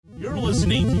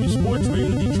listening to Sports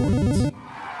Radio Detroit.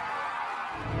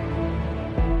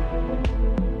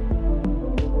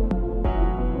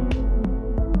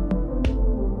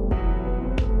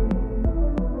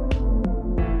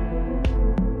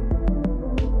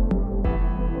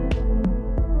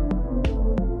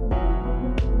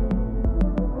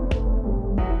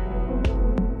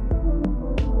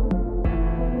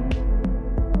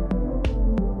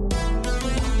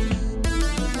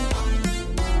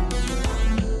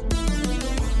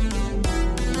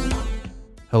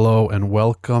 Hello and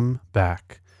welcome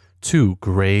back to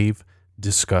Grave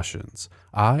Discussions.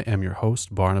 I am your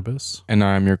host, Barnabas. And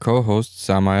I am your co-host,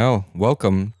 Samuel.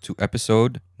 Welcome to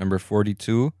episode number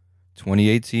 42,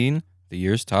 2018, the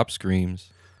year's top screams.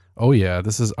 Oh yeah,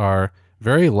 this is our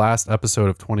very last episode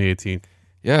of 2018.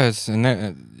 Yes,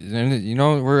 and you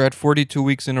know, we're at 42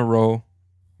 weeks in a row.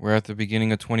 We're at the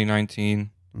beginning of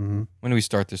 2019. Mm-hmm. When did we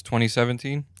start this?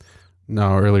 2017?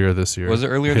 No, earlier this year. Was it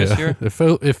earlier this year? It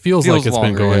feels like it's longer,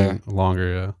 been going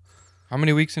longer, yeah. How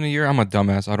many weeks in a year? I'm a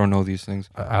dumbass. I don't know these things.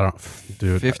 I don't,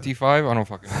 dude. 55? I don't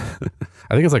fucking know.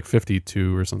 I think it's like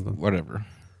 52 or something. Whatever.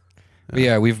 But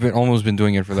yeah, we've almost been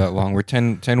doing it for that long. We're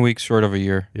 10 weeks short of a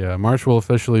year. Yeah, March will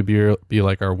officially be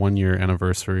like our 1 year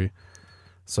anniversary.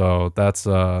 So that's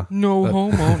no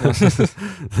homo.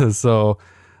 So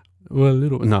well,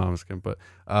 I'm just kidding, but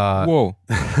whoa.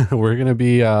 we're gonna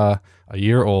be a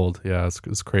year old. Yeah,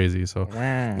 it's crazy. So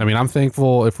I mean, I'm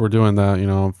thankful if we're doing that, you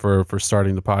know, for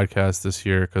starting the podcast this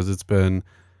year, because it's been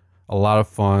a lot of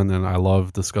fun and I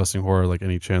love discussing horror like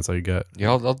any chance I get.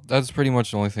 Yeah, that's pretty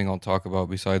much the only thing I'll talk about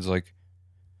besides like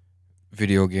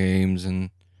video games and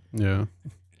yeah,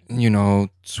 you know,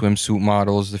 swimsuit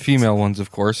models, the female ones,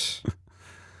 of course.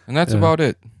 And that's about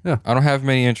it. Yeah. I don't have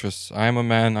many interests. I am a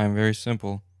man. I'm very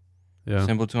simple. Yeah.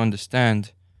 Simple to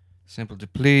understand. Simple to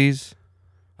please.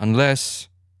 Unless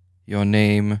your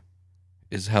name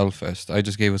is Hellfest. I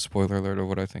just gave a spoiler alert of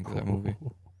what I think of that movie.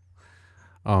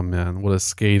 Oh man, what a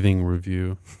scathing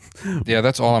review. Yeah,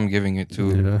 that's all I'm giving it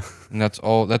to. Yeah. And that's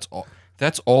all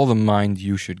the mind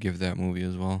you should give that movie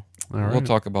as well. All right. We'll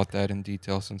talk about that in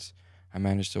detail since I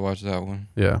managed to watch that one.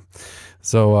 Yeah.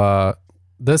 So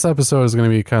this episode is going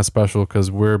to be kind of special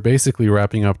because we're basically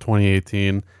wrapping up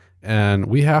 2018 and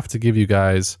we have to give you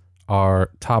guys our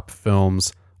top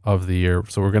films of the year.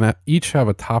 So we're going to each have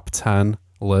a top 10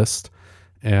 list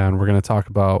and we're going to talk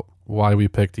about why we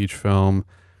picked each film,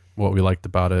 what we liked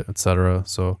about it, etc.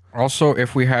 So also,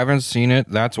 if we haven't seen it,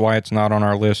 that's why it's not on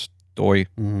our list. Doy.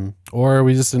 Mm-hmm. Or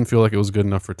we just didn't feel like it was good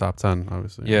enough for top 10,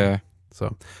 obviously. Yeah.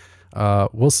 So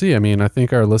we'll see. I mean, I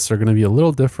think our lists are going to be a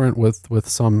little different with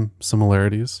some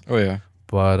similarities. Oh, yeah.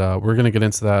 But we're going to get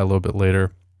into that a little bit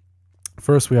later.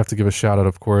 First, we have to give a shout out,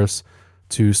 of course,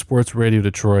 to Sports Radio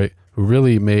Detroit, who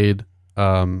really made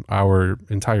our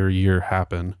entire year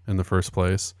happen in the first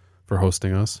place for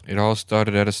hosting us. It all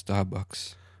started at a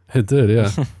Starbucks. It did, yeah.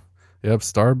 Yep,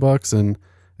 Starbucks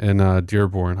and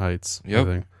Dearborn Heights. Yep. I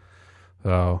think.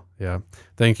 So, yeah.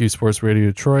 Thank you, Sports Radio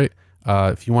Detroit.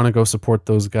 If you want to go support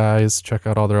those guys, check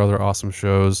out all their other awesome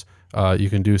shows. You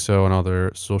can do so on all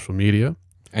their social media.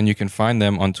 And you can find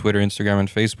them on Twitter, Instagram, and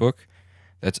Facebook.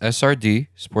 That's SRD,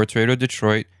 Sports Radio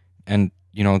Detroit. And,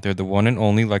 you know, they're the one and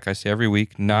only, like I say every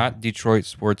week, not Detroit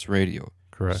Sports Radio.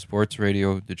 Correct. Sports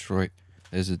Radio Detroit.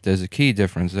 There's a key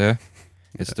difference there.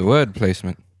 It's the word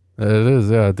placement. It is,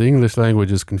 yeah. The English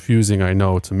language is confusing, I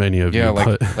know, to many of you. Yeah,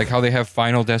 like how they have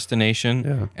Final Destination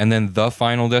Yeah. and then The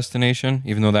Final Destination,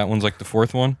 even though that one's like the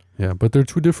fourth one. Yeah, but they're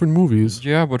two different movies.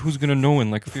 Yeah, but who's going to know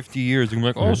in like 50 years? They're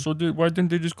going to be like, oh, why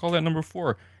didn't they just call that number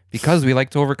 4? Because we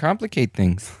like to overcomplicate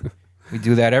things. We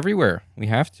do that everywhere. We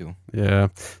have to. Yeah.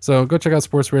 So go check out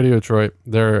Sports Radio Detroit.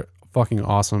 They're fucking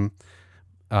awesome.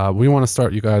 We want to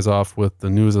start you guys off with the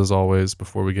news as always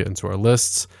before we get into our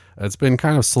lists. It's been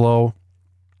kind of slow.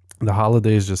 The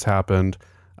holidays just happened.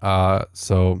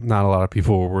 So not a lot of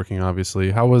people were working,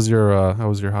 obviously. How was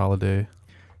your holiday?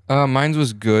 Mine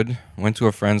was good. Went to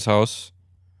a friend's house.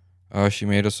 She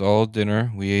made us all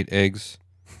dinner. We ate eggs.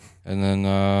 And then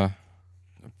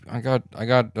I got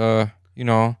you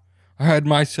know, I had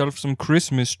myself some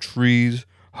Christmas trees.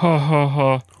 Ha ha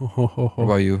ha. What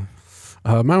about you?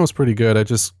 Mine was pretty good. I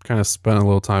just kind of spent a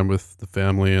little time with the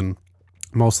family, and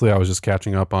mostly I was just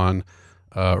catching up on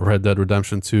Red Dead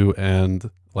Redemption 2 and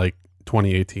like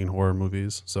 2018 horror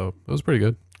movies. So it was pretty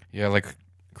good. Yeah, like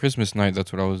Christmas night,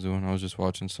 that's what I was doing. I was just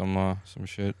watching some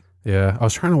shit. Yeah, I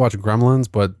was trying to watch Gremlins,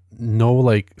 but no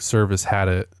like service had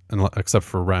it, except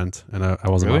for Rent, and I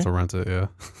wasn't Really? about to rent it. Yeah,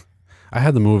 I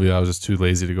had the movie. I was just too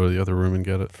lazy to go to the other room and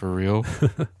get it. For real?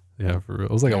 Yeah, for real.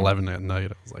 It was like 11 at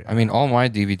night. I was like, I mean, all my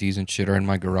DVDs and shit are in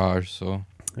my garage, so.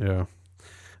 Yeah.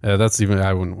 That's even,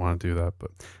 I wouldn't want to do that.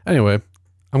 But anyway,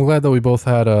 I'm glad that we both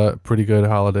had a pretty good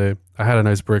holiday. I had a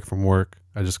nice break from work.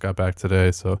 I just got back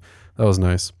today, so that was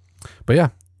nice. But yeah,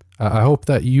 I hope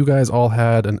that you guys all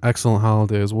had an excellent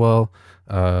holiday as well.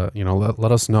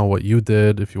 Let us know what you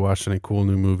did, if you watched any cool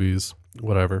new movies,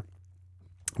 whatever.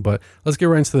 But let's get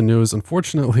right into the news.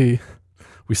 Unfortunately,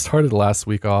 we started last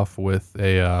week off with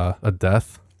a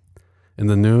death in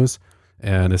the news,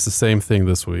 and it's the same thing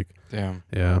this week. Damn.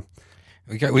 Yeah.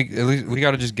 We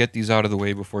got to just get these out of the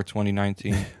way before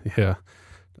 2019. Yeah.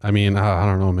 I mean, I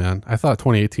don't know, man. I thought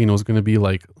 2018 was going to be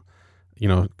like, it's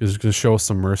going to show us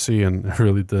some mercy, and it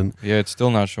really didn't. Yeah, it's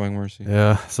still not showing mercy.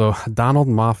 Yeah. So Donald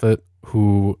Moffat,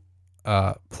 who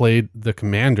played the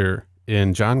commander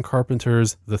in John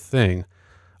Carpenter's The Thing,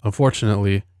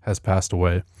 unfortunately has passed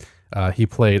away. He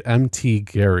played M.T.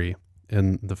 Gary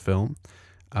in the film.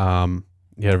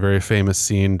 He had a very famous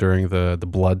scene during the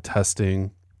blood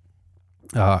testing,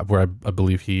 where I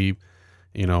believe he,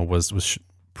 was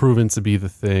proven to be the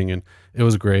Thing, and it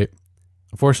was great.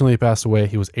 Unfortunately, he passed away.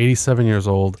 He was 87 years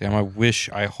old. Damn,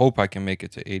 I hope I can make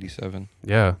it to 87.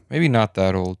 Yeah. Maybe not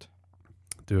that old.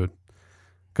 Dude.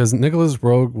 Because Nicholas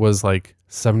Roeg was like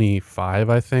 75,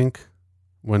 I think,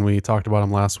 when we talked about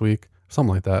him last week.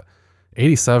 Something like that.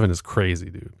 87 is crazy,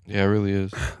 dude. Yeah, it really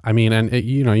is. I mean, and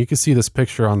you can see this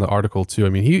picture on the article too. I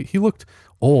mean, he looked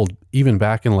old even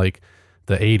back in like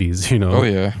the 80s, Oh,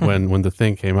 yeah. when The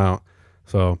Thing came out.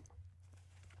 So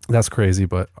that's crazy,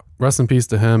 but rest in peace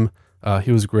to him.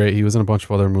 He was great. He was in a bunch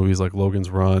of other movies like Logan's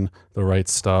Run, The Right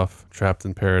Stuff, Trapped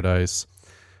in Paradise.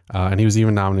 And he was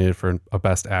even nominated for a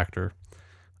Best Actor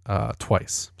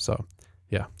twice. So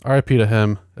yeah, RIP to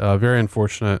him. Very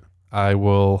unfortunate. I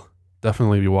will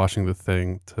definitely be watching The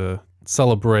Thing to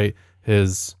celebrate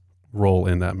his role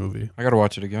in that movie. I got to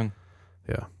watch it again.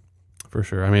 Yeah, for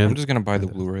sure. I mean, I'm just going to buy the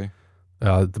Blu-ray.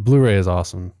 The Blu-ray is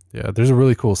awesome. Yeah, there's a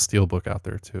really cool steelbook out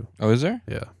there too. Oh, is there?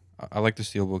 Yeah. I like the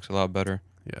steelbooks a lot better.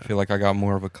 Yeah. I feel like I got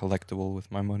more of a collectible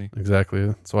with my money. Exactly.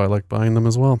 That's why I like buying them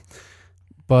as well.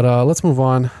 But let's move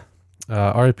on.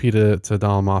 RIP to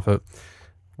Donald Moffat.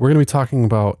 We're going to be talking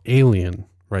about Alien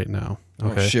right now.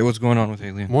 Okay. Oh, shit. What's going on with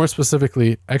Alien? More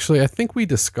specifically, actually, I think we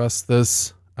discussed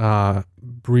this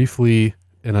briefly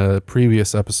in a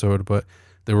previous episode, but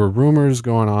there were rumors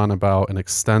going on about an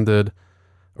extended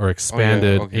or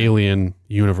expanded Alien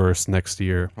universe next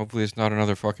year. Hopefully it's not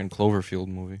another fucking Cloverfield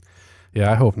movie.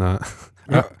 Yeah, I hope not.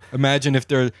 Imagine if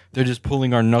they're just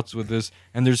pulling our nuts with this,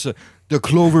 and there's the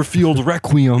Cloverfield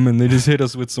Requiem, and they just hit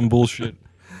us with some bullshit.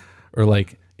 Or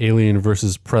like Alien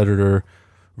versus Predator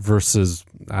versus,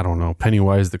 I don't know,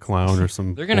 Pennywise the Clown or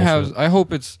some. They're gonna bullshit. have. I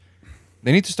hope it's.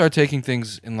 They need to start taking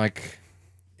things in like.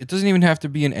 It doesn't even have to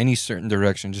be in any certain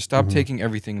direction. Just stop taking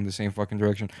everything in the same fucking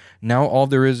direction. Now all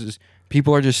there is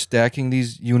people are just stacking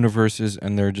these universes,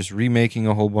 and they're just remaking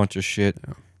a whole bunch of shit.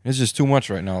 Yeah. It's just too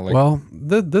much right now. Like, well,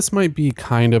 this might be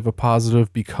kind of a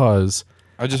positive because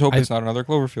I just hope it's not another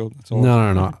Cloverfield. That's all.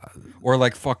 No. Or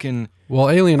like fucking.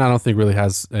 Well, Alien, I don't think really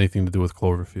has anything to do with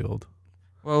Cloverfield.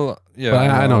 Well, yeah,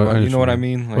 but I know. You know what I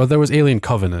mean? Like, well, there was Alien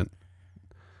Covenant,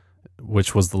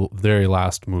 which was the very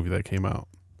last movie that came out.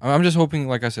 I'm just hoping,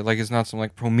 like I said, like it's not some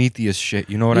like Prometheus shit.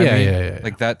 You know what I mean? Yeah.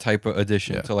 Like that type of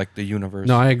addition to like the universe.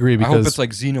 No, I agree. Because I hope it's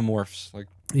like Xenomorphs. Like,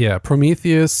 yeah,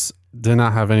 Prometheus did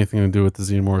not have anything to do with the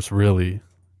Xenomorphs, really.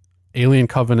 Alien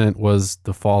Covenant was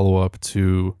the follow-up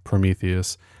to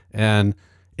Prometheus, and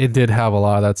it did have a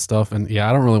lot of that stuff. And yeah,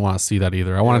 I don't really want to see that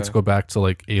either. I want it to go back to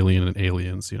like Alien and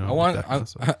Aliens. I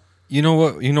want. You know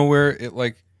what? You know where it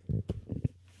like.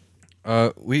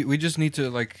 We just need to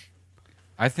like.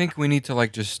 I think we need to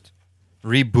like just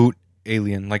reboot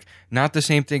Alien. Like not the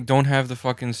same thing. Don't have the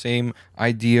fucking same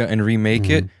idea and remake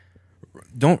it.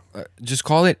 Don't just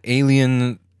call it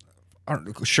Alien.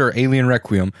 Sure, Alien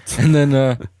Requiem, and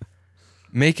then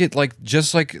make it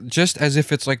just as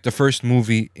if it's like the first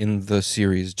movie in the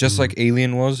series, just like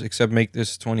Alien was, except make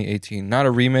this 2018, not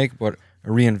a remake, but a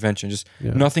reinvention. Just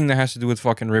nothing that has to do with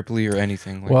fucking Ripley or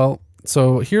anything. Like, well,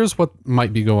 so here's what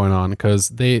might be going on, because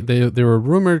they were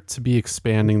rumored to be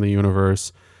expanding the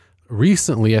universe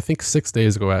recently. I think 6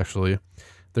 days ago, actually.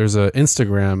 There's an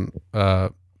Instagram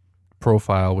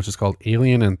profile which is called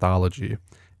Alien Anthology.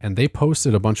 And they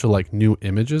posted a bunch of like new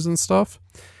images and stuff.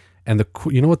 And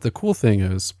you know what the cool thing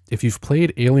is? If you've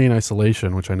played Alien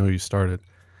Isolation, which I know you started,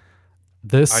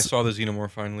 I saw the Xenomorph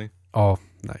finally. Oh,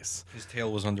 nice. His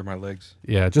tail was under my legs.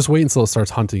 Yeah, just wait until it starts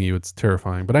hunting you. It's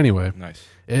terrifying. But anyway, nice.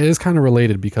 It is kind of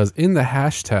related because in the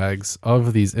hashtags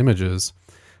of these images,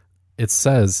 it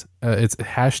says it's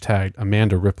hashtagged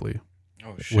Amanda Ripley,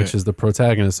 oh, shit. which is the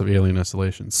protagonist of Alien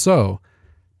Isolation. So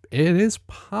it is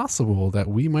possible that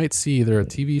we might see either a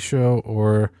TV show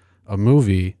or a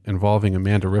movie involving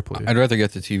Amanda Ripley. I'd rather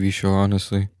get the TV show,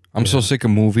 honestly. I'm so sick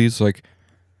of movies. Like,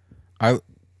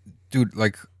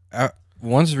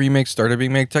 once remakes started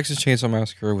being made, Texas Chainsaw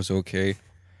Massacre was okay,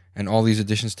 and all these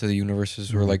additions to the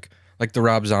universes were like the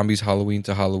Rob Zombie's Halloween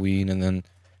to Halloween, and then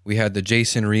we had the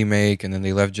Jason remake, and then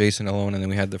they left Jason alone, and then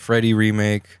we had the Freddy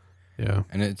remake. Yeah,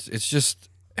 and it's just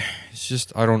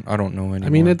I don't know anymore. I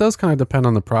mean, it does kind of depend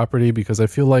on the property, because I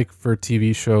feel like for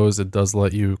TV shows it does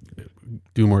let you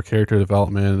do more character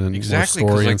development and more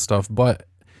story and stuff, but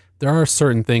there are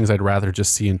certain things I'd rather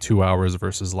just see in 2 hours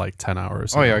versus like 10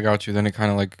 hours. Oh yeah, I got you. Then it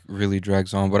kind of like really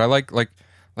drags on. But I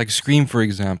like Scream, for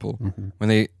example.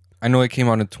 When I know it came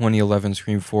out in 2011,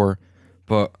 Scream 4,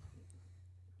 but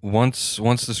once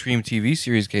the Scream TV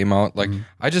series came out, like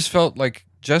I just felt like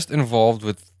just involved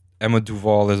with Emma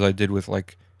Duvall as I did with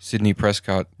like Sidney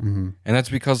Prescott, and that's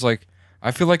because like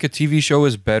I feel like a TV show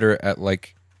is better at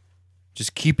like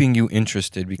just keeping you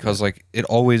interested, because like it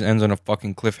always ends on a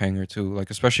fucking cliffhanger too, like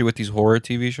especially with these horror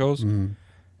TV shows,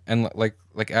 and like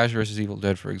Ash vs Evil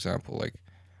Dead, for example. Like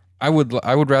I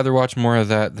would rather watch more of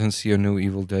that than see a new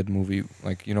Evil Dead movie.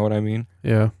 Like, you know what I mean?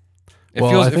 Yeah. It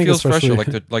feels fresher.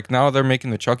 Like now they're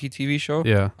making the Chucky TV show.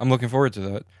 Yeah. I'm looking forward to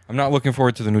that. I'm not looking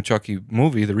forward to the new Chucky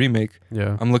movie, the remake.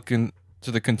 Yeah. I'm looking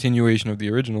to the continuation of the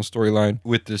original storyline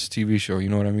with this TV show. You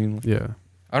know what I mean? Yeah.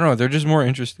 I don't know. They're just more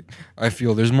interesting. I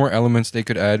feel there's more elements they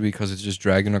could add, because it's just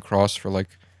dragging across for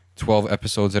like 12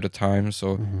 episodes at a time.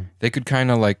 So they could kind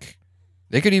of like,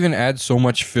 they could even add so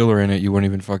much filler in it you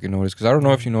wouldn't even fucking notice. Because I don't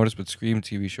know if you noticed, but Scream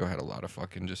TV show had a lot of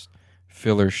fucking just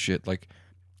filler shit. Like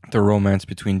the romance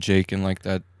between Jake and like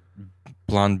that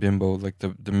blonde bimbo, like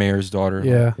the mayor's daughter.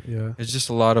 Yeah, like, yeah. It's just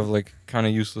a lot of like kind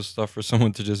of useless stuff for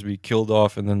someone to just be killed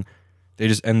off, and then they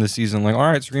just end the season like, all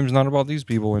right, Scream's not about these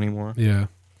people anymore. Yeah.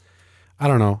 I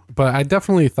don't know, but I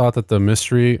definitely thought that the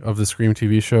mystery of the Scream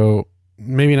TV show,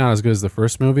 maybe not as good as the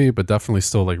first movie, but definitely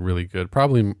still like really good.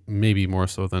 Probably maybe more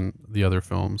so than the other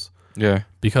films. Yeah.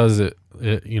 Because it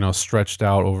stretched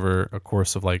out over a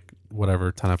course of like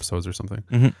whatever 10 episodes or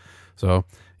something. So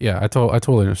yeah, I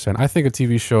totally understand. I think a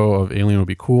TV show of Alien would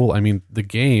be cool. I mean, the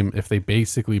game, if they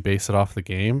basically base it off the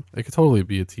game, it could totally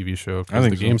be a TV show, because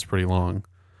the game's pretty long,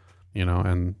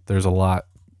 and there's a lot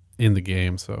in the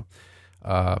game. So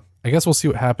I guess we'll see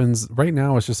what happens. Right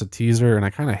now it's just a teaser, and I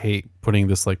kind of hate putting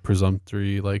this like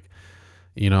presumptory like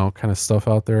kind of stuff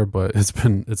out there, but it's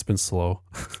been slow.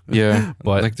 Yeah.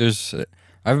 But like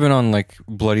I've been on like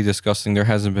Bloody Disgusting. There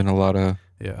hasn't been a lot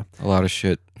of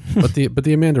shit. but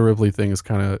the Amanda Ripley thing is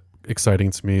kind of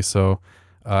exciting to me, so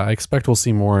I expect we'll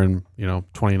see more in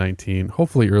 2019,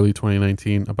 hopefully early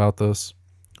 2019 about this.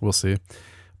 We'll see.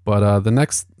 But the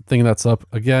next thing that's up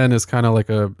again is kind of like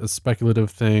a speculative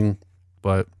thing,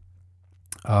 but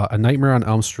A Nightmare on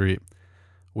Elm Street,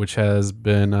 which has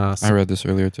been I read this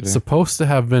earlier today, supposed to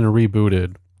have been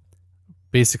rebooted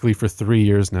basically for 3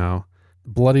 years now.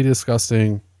 Bloody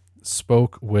Disgusting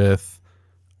spoke with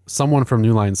someone from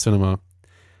New Line Cinema,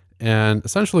 and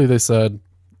essentially they said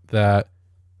that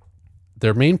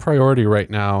their main priority right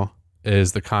now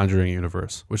is the Conjuring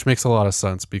universe, which makes a lot of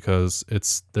sense because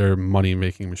it's their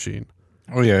money-making machine.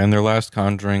 Oh yeah, and their last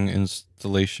Conjuring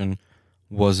installation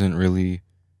wasn't really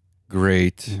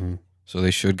great, so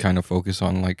they should kind of focus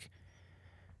on like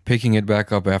picking it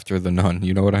back up after The Nun.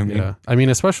 You know what I mean? Yeah, I mean,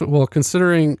 especially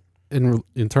considering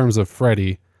in terms of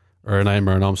Freddy, or A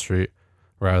Nightmare on Elm Street,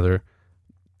 rather,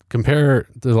 compare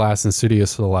the last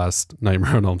Insidious to the last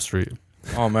Nightmare on Elm Street.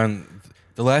 Oh man,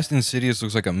 the last Insidious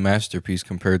looks like a masterpiece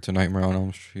compared to Nightmare on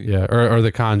Elm Street. Yeah, or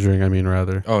The Conjuring, I mean,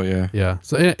 rather. Oh yeah. Yeah.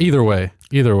 So either way.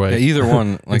 Yeah, either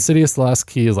one. Like, Insidious: The Last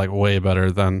Key is like way better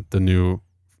than the new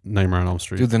Nightmare on Elm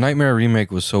Street. Dude, the Nightmare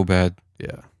remake was so bad.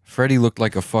 Yeah. Freddy looked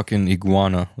like a fucking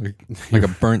iguana, like a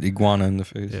burnt iguana in the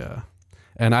face. Yeah.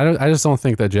 And I just don't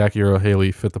think that Jackie Earle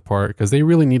Haley fit the part, because they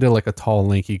really needed like a tall,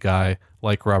 lanky guy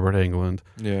like Robert Englund.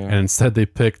 Yeah. And instead they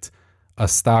picked a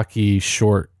stocky,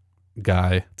 short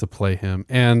guy to play him,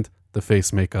 and the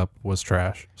face makeup was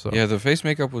trash. So yeah, the face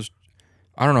makeup was,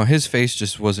 I don't know, his face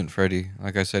just wasn't Freddy.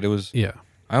 Like I said, it was. Yeah.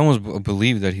 I almost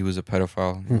believed that he was a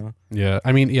pedophile. You know? Yeah.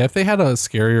 I mean, yeah, if they had a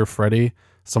scarier Freddy,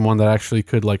 someone that actually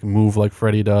could like move like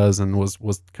Freddy does and was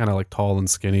kind of like tall and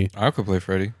skinny. I could play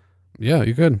Freddy. Yeah,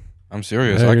 you could. I'm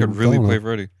serious. Yeah, I you're could really going play up.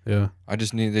 Freddy. Yeah. They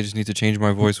just need to change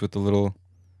my voice with the little.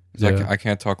 Yeah. I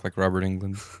can't talk like Robert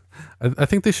Englund. I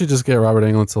think they should just get Robert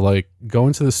Englund to like go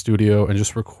into the studio and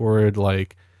just record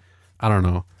like, I don't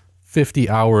know, 50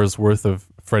 hours worth of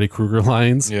Freddy Krueger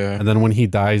lines. Yeah. And then when he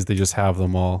dies, they just have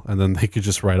them all, and then they could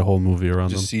just write a whole movie around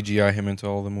Just them. CGI him into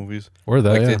all the movies. Or that,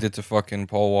 Like yeah. they did to fucking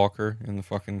Paul Walker in the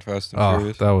fucking Fast and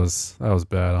Furious. That was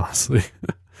bad, honestly.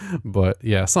 But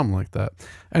yeah, something like that.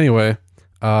 Anyway,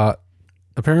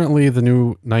 apparently the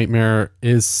new Nightmare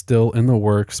is still in the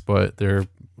works, but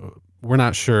we're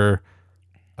not sure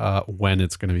when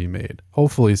it's going to be made.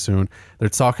 Hopefully soon. They're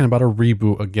talking about a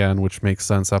reboot again, which makes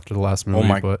sense after the last movie. Oh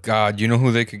my god! You know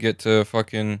who they could get to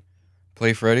fucking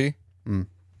play Freddy?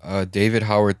 David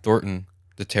Howard Thornton,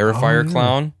 the Terrifier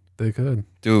clown. They could,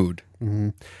 dude. Mm-hmm.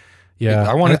 Yeah,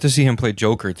 I wanted to see him play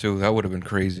Joker too. That would have been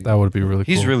crazy. That would be really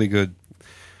cool. He's really good.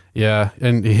 Yeah,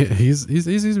 and he's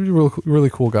a really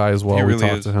cool guy as well. He really we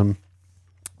talked is. to him.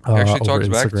 He actually talks over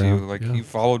back to you. Instagram. Like Yeah. he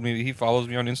followed me. He follows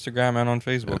me on Instagram and on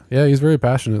Facebook. Yeah, he's very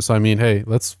passionate. So I mean, hey,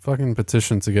 let's fucking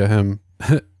petition to get him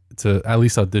to at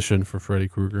least audition for Freddy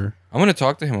Krueger. I'm gonna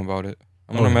talk to him about it.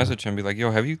 I'm gonna message him and be like,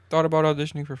 "Yo, have you thought about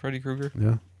auditioning for Freddy Krueger?"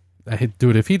 Yeah, hey,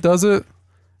 dude, if he does it,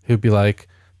 he'd be like,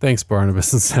 "Thanks,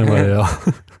 Barnabas and Samuel."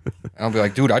 I'll be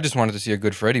like, "Dude, I just wanted to see a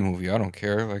good Freddy movie. I don't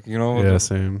care." Like, you know. Yeah,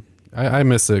 same. I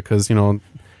miss it because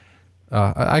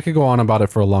I could go on about it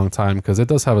for a long time because it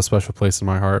does have a special place in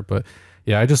my heart. But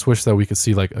yeah, I just wish that we could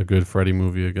see like a good Freddy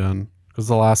movie again, because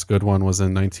the last good one was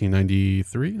in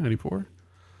 1993, 94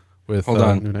 with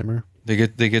New Nightmare. They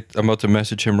get. I'm about to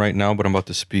message him right now, but I'm about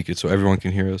to speak it so everyone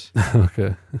can hear us.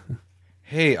 Okay.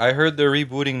 Hey, I heard they're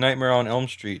rebooting Nightmare on Elm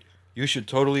Street. You should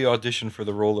totally audition for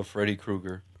the role of Freddy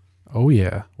Krueger. Oh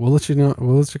yeah, we'll let you know.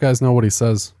 We'll let you guys know what he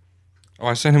says. Oh,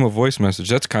 I sent him a voice message.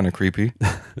 That's kind of creepy.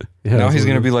 Yeah, now he's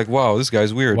gonna be like, "Wow, this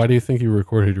guy's weird." Why do you think you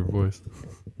recorded your voice?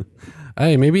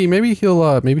 Hey, maybe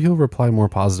he'll reply more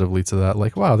positively to that.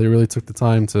 Like, wow, they really took the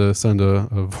time to send a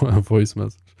voice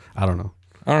message. I don't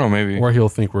know, maybe. Or he'll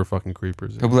think we're fucking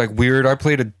creepers. He'll be like, "Weird. I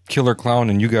played a killer clown,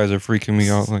 and you guys are freaking me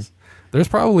out." Like, there's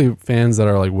probably fans that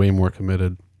are like way more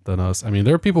committed than us. I mean,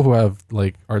 there are people who have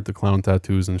like Art the Clown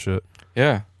tattoos and shit.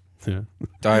 yeah, Yeah.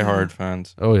 die hard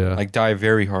fans. Oh yeah. Like die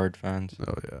very hard fans.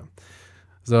 Oh yeah.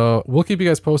 So we'll keep you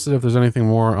guys posted if there's anything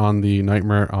more on the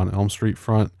Nightmare on Elm Street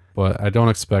front, but I don't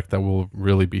expect that we'll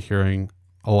really be hearing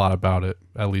a lot about it,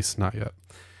 at least not yet.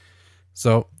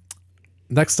 So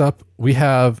next up, we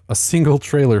have a single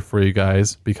trailer for you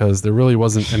guys because there really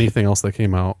wasn't anything else that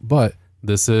came out, but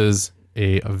this is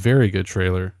a very good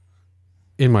trailer,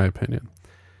 in my opinion.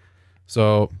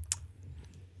 So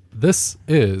this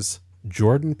is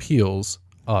Jordan Peele's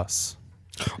Us.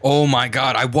 Oh my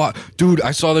god, dude,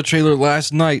 I saw the trailer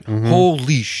last night.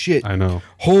 Holy shit. I know.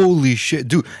 Holy shit.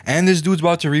 Dude, and this dude's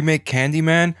about to remake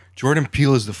Candyman. Jordan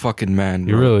Peele is the fucking man,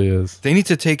 He bro. really is. They need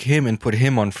to take him and put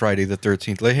him on Friday the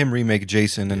 13th. Let him remake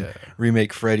Jason and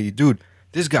remake Freddy. Dude,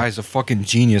 this guy's a fucking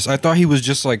genius. I thought he was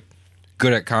just like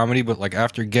good at comedy, but like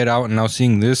after Get Out and now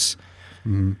seeing this.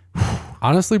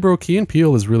 Honestly, bro, Key and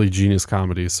Peele is really genius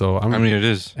comedy. So I mean, it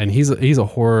is. and he's a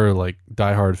horror like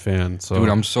diehard fan. So Dude,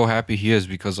 I'm so happy he is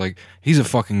because like he's a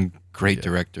fucking great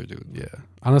director, dude. yeah,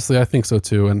 honestly, I think so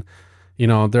too. And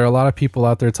there are a lot of people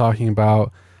out there talking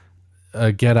about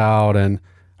Get Out and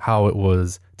how it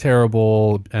was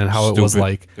terrible and how it was Stupid.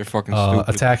 like They're fucking stupid.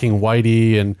 attacking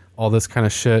Whitey and all this kind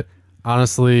of shit.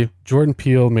 Honestly, Jordan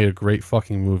Peele made a great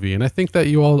fucking movie, and I think that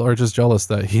you all are just jealous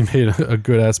that he made a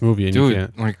good ass movie and you Dude,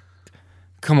 can't. like,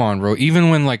 come on, bro.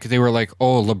 Even when like they were like,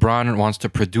 "Oh, LeBron wants to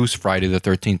produce Friday the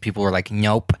 13th," people were like,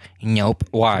 "Nope, nope."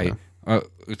 Why? It's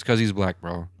because he's black,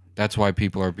 bro. That's why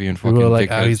people are being fucking People are like,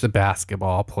 dickheads. oh, he's a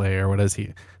basketball player. What is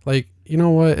he? Like, you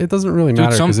know what? It doesn't really matter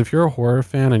because if you're a horror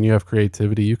fan and you have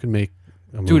creativity, you can make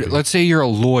a movie. Dude, let's say you're a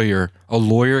lawyer. A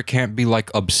lawyer can't be like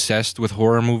obsessed with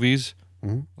horror movies.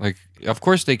 Like, of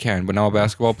course they can, but now a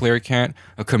basketball player can't.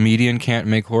 A comedian can't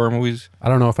make horror movies. I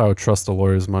don't know if I would trust a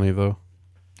lawyer's money though.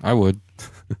 I would.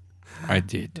 I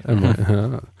did.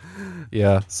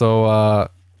 Yeah. So,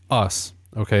 Us.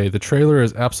 Okay. The trailer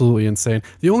is absolutely insane.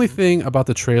 The only thing about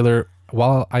the trailer,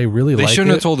 while I really They like shouldn't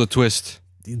it, have told a twist.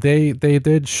 they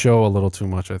did show a little too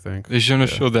much, I think. They shouldn't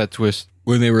have showed that twist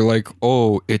when they were like,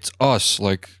 "Oh, it's us."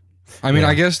 Like, I mean,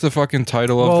 I guess the fucking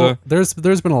title of there's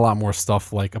been a lot more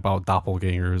stuff like about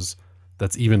doppelgangers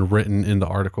that's even written in the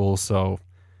article. So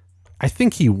I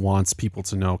think he wants people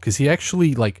to know because he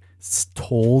actually like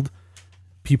told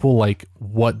people like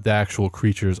what the actual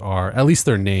creatures are, at least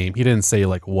their name. He didn't say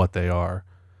like what they are,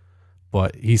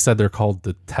 but he said they're called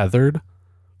the Tethered.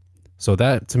 So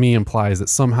that to me implies that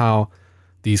somehow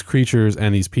these creatures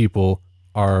and these people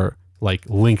are like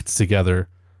linked together.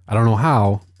 I don't know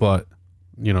how, but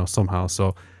somehow.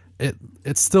 So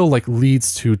it still like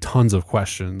leads to tons of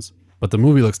questions, but the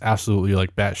movie looks absolutely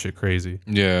like batshit crazy.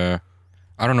 Yeah.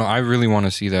 I don't know. I really want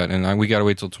to see that, and we gotta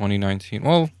wait till 2019.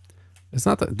 Well, It's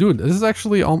not that, dude. This is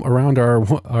actually around our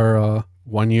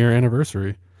 1 year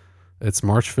anniversary. It's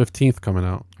March 15th coming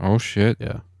out. Oh shit.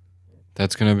 Yeah,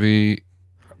 That's gonna be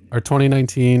our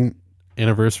 2019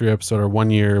 anniversary episode. Our 1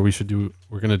 year.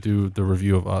 We're gonna do the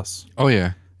review of Us. Oh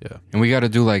yeah. Yeah. And we got to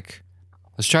do like,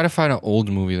 let's try to find an old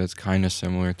movie that's kind of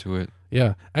similar to it.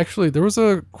 Yeah, actually, there was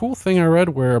a cool thing I read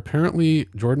where apparently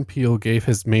Jordan Peele gave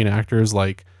his main actors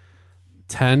like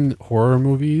 10 horror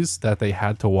movies that they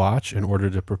had to watch in order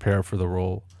to prepare for the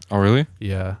role. Oh really?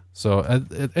 Yeah, so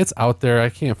it's out there. I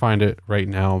can't find it right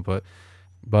now, but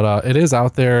it is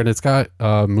out there, and it's got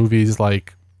movies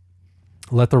like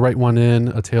Let the Right One In,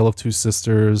 A Tale of Two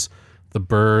Sisters, The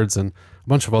Birds, and a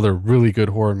bunch of other really good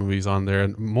horror movies on there,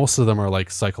 and most of them are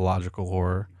like psychological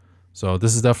horror. So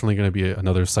this is definitely going to be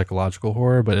another psychological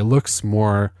horror, but it looks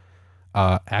more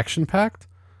action-packed,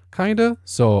 kind of.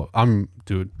 So I'm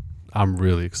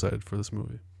really excited for this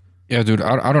movie. Yeah, dude.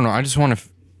 I don't know. I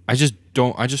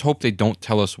just hope they don't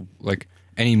tell us like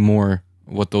any more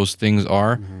what those things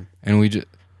are, and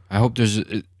I hope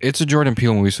it's a Jordan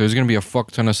Peele movie, so there's gonna be a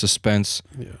fuck ton of suspense.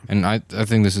 Yeah. And I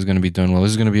think this is gonna be done well.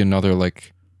 This is gonna be another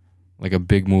like a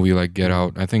big movie like Get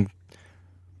Out. I think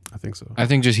so. I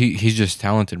think he's just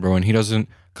talented, bro, and he doesn't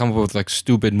come up with like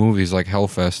stupid movies like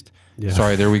Hellfest. Yeah.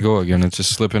 Sorry, there we go again. It's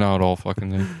just slipping out all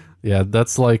fucking day. Yeah,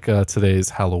 that's like today's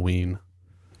Halloween.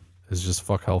 Is just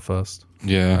fuck Hellfest.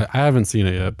 Yeah. I haven't seen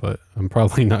it yet, but I'm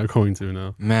probably not going to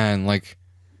now. Man, like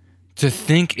to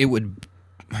think it would.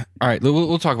 All right,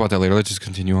 we'll talk about that later. Let's just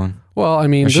continue on. Well, I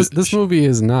mean, this movie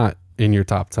is not in your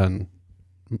top 10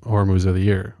 horror movies of the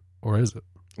year, or is it?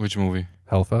 Which movie?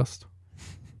 Hellfest.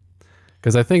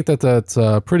 Because I think that's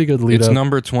a pretty good lead up. It's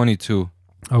number 22.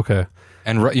 Okay.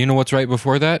 And you know what's right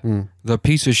before that? The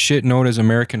piece of shit known as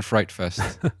American Fright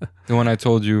Fest. The one I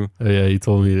told you. Yeah, you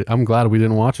told me. I'm glad we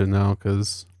didn't watch it now,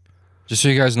 because... Just so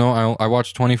you guys know, I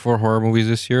watched 24 horror movies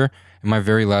this year, and my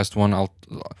very last one,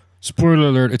 spoiler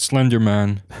alert, it's Slender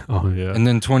Man. Oh, yeah. And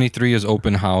then 23 is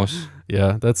Open House.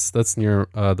 Yeah, that's near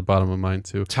the bottom of mine,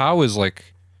 too. Tao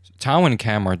and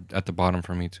Cam are at the bottom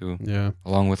for me, too. Yeah.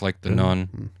 Along with, like, The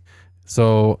Nun.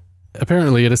 So...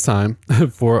 apparently, it is time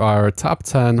for our top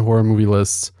 10 horror movie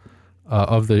lists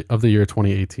of the year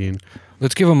 2018.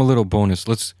 Let's give them a little bonus.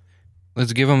 Let's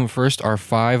give them first our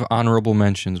 5 honorable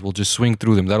mentions. We'll just swing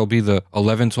through them. That'll be the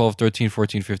 11, 12, 13,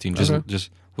 14, 15.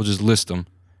 We'll just list them.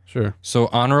 Sure. So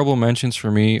honorable mentions for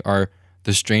me are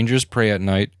The Strangers Pray at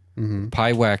Night,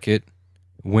 Pie Wacket,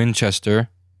 Winchester,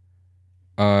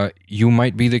 You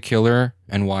Might Be the Killer,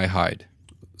 and Why Hide.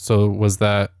 So was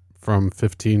that from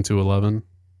 15 to 11?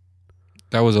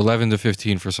 That was 11 to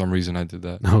 15 for some reason. I did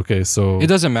that. Okay, so it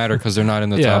doesn't matter because they're not in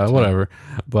the top 10. Yeah, whatever.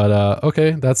 But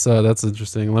okay, that's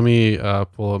interesting. Let me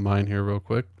pull up mine here real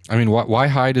quick. I mean, Why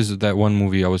Hide is that one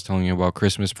movie I was telling you about,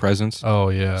 Christmas Presents. Oh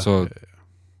yeah. So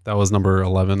that was number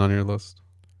 11 on your list.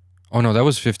 Oh no, that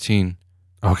was 15.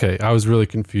 Okay, I was really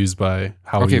confused by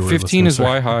how. Okay, you were 15 is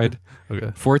Why Hide.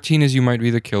 Okay. 14 is You Might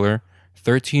Be the Killer.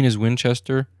 13 is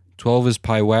Winchester. 12 is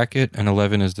Pie Wacket, and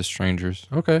 11 is The Strangers.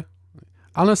 Okay.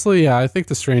 Honestly, yeah, I think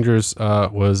The Strangers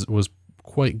was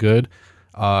quite good.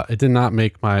 It did not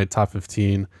make my top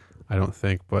 15, I don't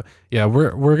think, but yeah,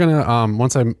 we're gonna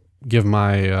once I give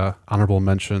my honorable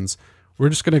mentions, we're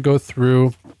just gonna go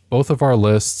through both of our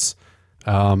lists,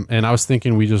 and I was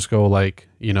thinking we just go like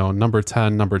number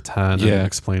 10, and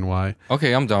explain why.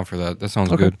 Okay, I'm down for that. That sounds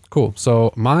good. Cool.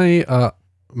 So my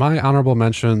honorable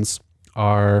mentions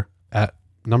are at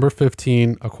number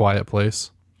 15, A Quiet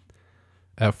Place.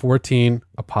 At 14,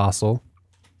 Apostle.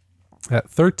 At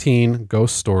 13,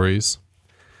 Ghost Stories.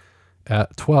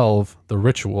 At 12, The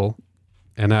Ritual.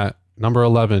 And at number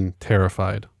 11,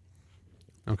 Terrified.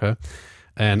 Okay.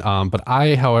 And but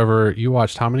however, you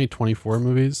watched how many? 24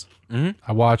 movies? Mm-hmm.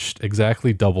 I watched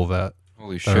exactly double that.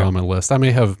 Holy shit. That are on my list. I may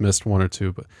have missed one or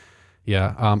two, but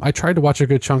yeah. I tried to watch a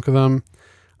good chunk of them.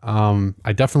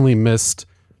 I definitely missed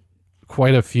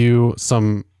quite a few.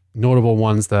 Some notable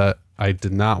ones that I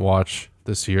did not watch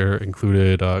this year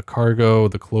included Cargo,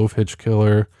 The Clove Hitch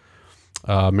Killer,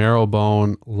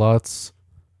 Marrowbone, Lutz,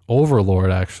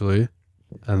 Overlord, actually,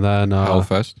 and then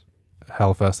Hellfest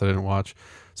I didn't watch.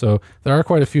 So there are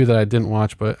quite a few that I didn't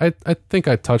watch, but I think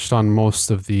I touched on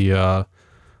most of the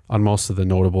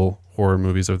notable horror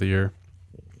movies of the year.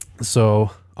 So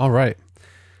all right,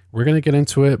 we're gonna get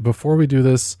into it. Before we do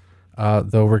this,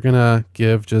 though, we're gonna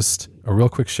give just a real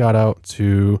quick shout out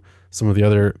to some of the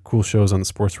other cool shows on the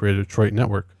Sports Radio Detroit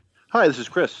network. Hi, this is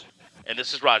Chris. And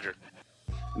this is Roger.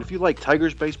 And if you like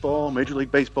Tigers baseball, Major League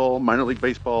Baseball, minor league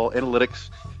baseball,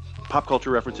 analytics, pop culture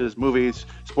references, movies,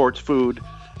 sports, food,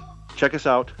 check us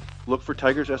out. Look for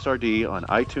Tigers SRD on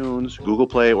iTunes, Google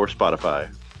Play, or Spotify.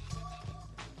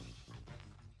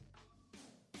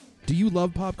 Do you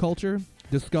love pop culture?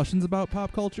 Discussions about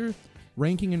pop culture?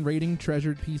 Ranking and rating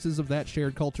treasured pieces of that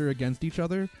shared culture against each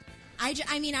other?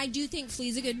 I mean, I do think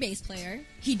Flea's a good bass player.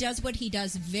 He does what he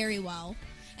does very well.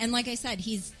 And like I said,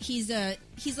 he's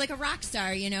like a rock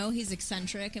star, you know? He's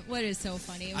eccentric. And what is so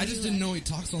funny? I just didn't know he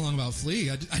talked so long about Flea.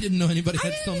 I didn't know anybody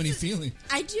had so many feelings.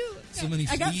 I do. So many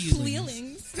I got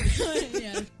feelings. feelings.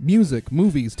 Yeah. Music,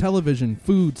 movies, television,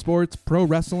 food, sports, pro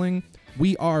wrestling.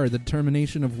 We are the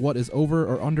determination of what is over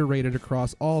or underrated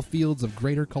across all fields of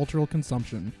greater cultural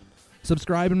consumption.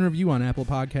 Subscribe and review on Apple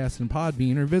Podcasts and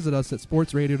Podbean, or visit us at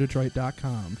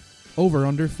sportsradiodetroit.com. Over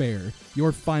Under Fair,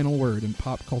 your final word in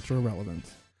pop cultural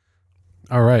relevance.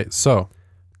 All right, so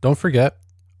don't forget,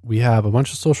 we have a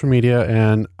bunch of social media,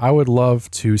 and I would love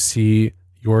to see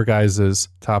your guys'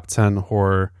 top 10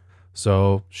 horror.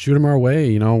 So shoot them our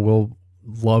way. You know,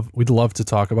 we'd love to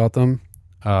talk about them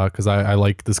because I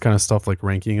like this kind of stuff, like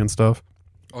ranking and stuff.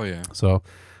 Oh, yeah. So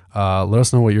let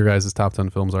us know what your guys' top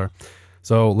 10 films are.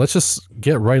 So let's just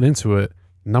get right into it.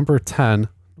 Number 10,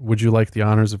 would you like the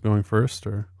honors of going first?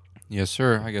 Or Yes,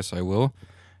 sir. I guess I will.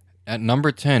 At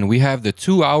number 10, we have the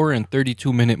 2-hour and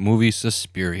 32-minute movie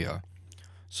Suspiria.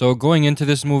 So going into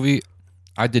this movie,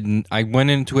 I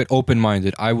went into it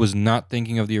open-minded. I was not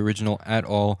thinking of the original at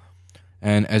all.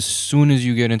 And as soon as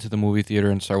you get into the movie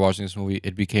theater and start watching this movie,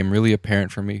 it became really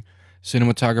apparent for me.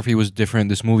 Cinematography was different.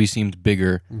 This movie seemed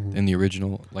bigger than the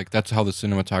original. Like, that's how the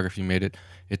cinematography made it.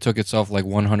 It took itself like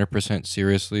 100%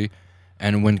 seriously.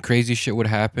 And when crazy shit would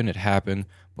happen, it happened.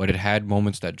 But it had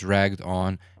moments that dragged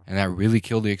on. And that really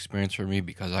killed the experience for me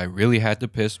because I really had to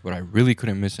piss, but I really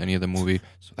couldn't miss any of the movie.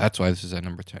 So that's why this is at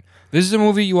number 10. This is a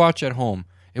movie you watch at home.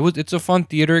 It's a fun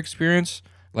theater experience.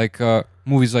 Like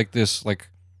movies like this, like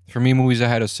for me, movies that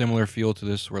had a similar feel to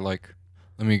this were like,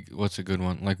 what's a good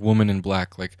one? Like Woman in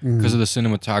Black, like because of the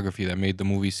cinematography that made the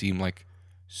movie seem like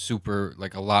super,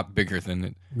 like a lot bigger than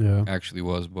it actually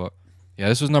was. But yeah,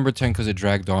 this was number 10 because it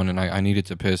dragged on and I needed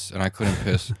to piss and I couldn't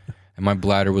piss and my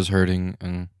bladder was hurting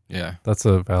and yeah. that's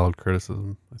a valid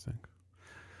criticism, I think.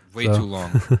 Way too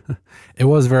long. It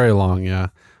was very long, yeah.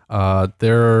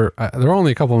 There are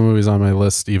only a couple of movies on my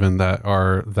list even that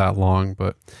are that long,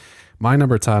 but my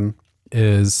number 10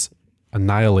 is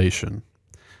Annihilation.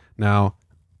 Now,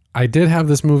 I did have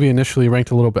this movie initially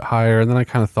ranked a little bit higher, and then I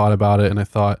kind of thought about it, and I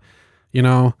thought, you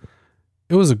know,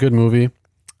 it was a good movie,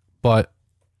 but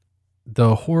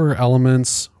the horror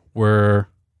elements were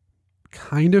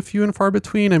kind of few and far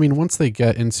between. I mean, once they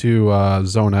get into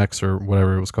Zone X or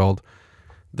whatever it was called,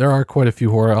 there are quite a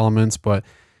few horror elements, but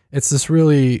it's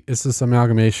this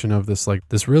amalgamation of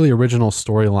this really original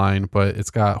storyline, but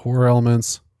it's got horror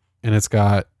elements and it's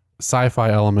got sci-fi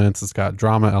elements, it's got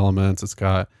drama elements, it's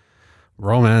got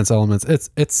romance elements.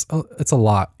 It's a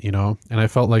lot, you know. And I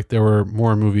felt like there were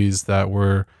more movies that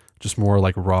were just more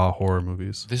like raw horror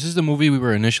movies. This is the movie we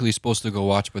were initially supposed to go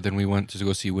watch, but then we went to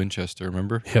go see Winchester,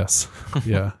 remember? Yes.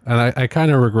 Yeah. And I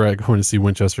kind of regret going to see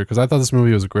Winchester because I thought this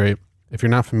movie was great. If you're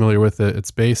not familiar with it,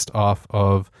 it's based off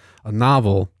of a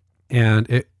novel, and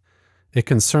it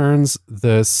concerns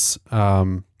this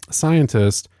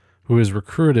scientist who is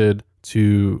recruited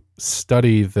to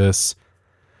study this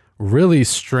really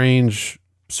strange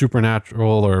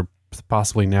supernatural or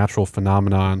possibly natural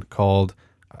phenomenon called,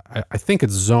 I think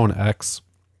it's Zone X.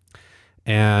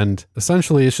 And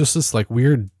essentially it's just this like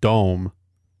weird dome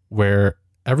where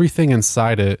everything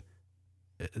inside it,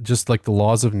 just like the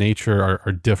laws of nature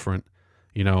are different.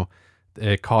 You know,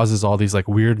 it causes all these like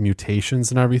weird mutations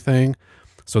and everything.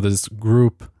 So this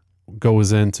group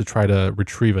goes in to try to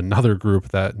retrieve another group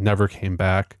that never came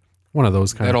back. One of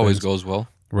those kind of things. That always goes well.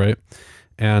 Right.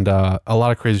 And a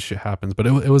lot of crazy shit happens, but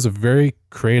it was a very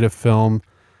creative film.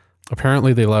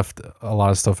 Apparently they left a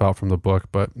lot of stuff out from the book,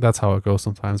 but that's how it goes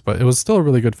sometimes. But it was still a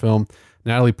really good film.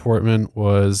 Natalie Portman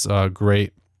was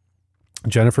great.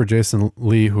 Jennifer Jason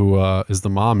Leigh, who is the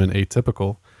mom in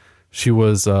Atypical, she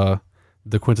was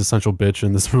the quintessential bitch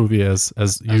in this movie as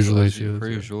usually she is. Per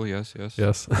usual, yes.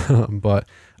 Yes. But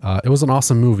it was an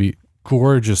awesome movie.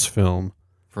 Gorgeous film.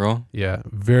 For real? Yeah.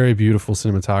 Very beautiful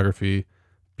cinematography,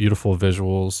 beautiful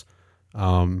visuals.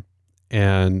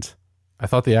 And I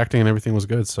thought the acting and everything was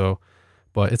good. So,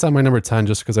 but it's at my number 10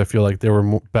 just because I feel like there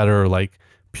were better, like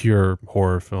pure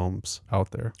horror films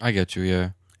out there. I get you, yeah.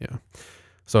 Yeah.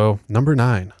 So number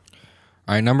 9.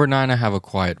 All right, number 9, I have A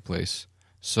Quiet Place.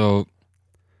 So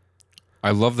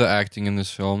I love the acting in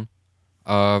this film.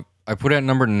 I put it at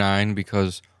number 9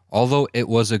 because although it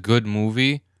was a good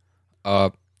movie,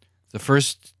 the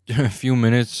first few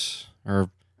minutes, or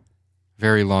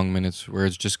very long minutes, where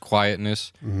it's just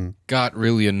quietness, got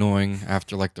really annoying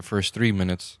after like the first 3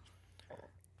 minutes.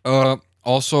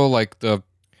 Also, like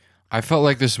I felt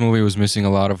like this movie was missing a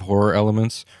lot of horror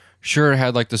elements. Sure, it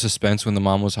had like the suspense when the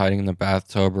mom was hiding in the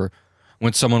bathtub, or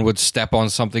when someone would step on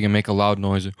something and make a loud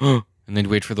noise, and they'd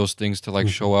wait for those things to like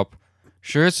show up.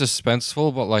 Sure, it's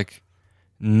suspenseful, but like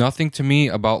nothing to me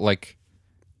about like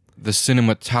the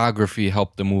cinematography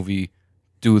helped the movie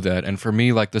do that. And for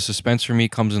me, like the suspense for me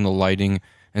comes in the lighting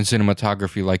and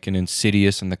cinematography, like in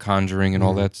Insidious and The Conjuring and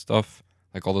all that stuff,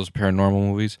 like all those paranormal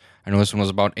movies. I know this one was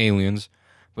about aliens,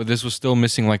 but this was still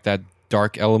missing like that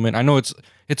dark element. I know it's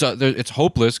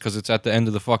hopeless because it's at the end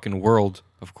of the fucking world,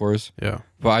 of course. Yeah.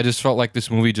 But I just felt like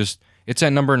this movie it's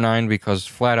at number 9 because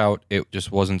flat out it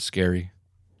just wasn't scary.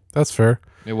 That's fair.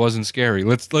 It wasn't scary.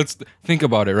 Let's think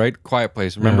about it, right? Quiet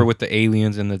Place. Remember with the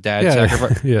aliens and the dad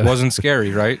sacrifice? Yeah. Wasn't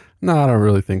scary, right? No, I don't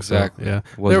really think Exactly. so. Yeah.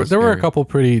 Wasn't There were a scary. couple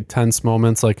pretty tense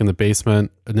moments, like in the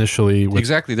basement initially.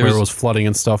 Exactly. Where it was flooding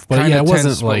and stuff. But Kinda yeah, it wasn't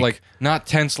tense, but, like not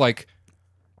tense like,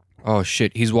 oh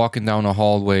shit, he's walking down a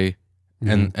hallway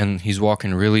and he's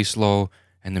walking really slow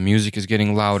and the music is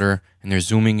getting louder and they're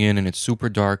zooming in and it's super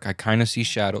dark. I kind of see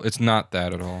shadow. It's not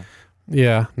that at all.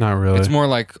 yeah, not really. It's more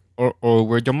like, oh,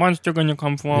 where's the monster gonna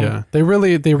come from? Yeah, they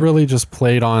really just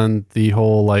played on the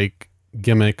whole like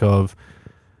gimmick of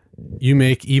you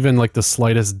make even like the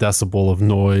slightest decibel of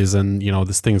noise and you know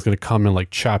this thing's gonna come and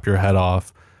like chop your head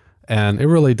off, and it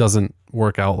really doesn't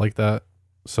work out like that.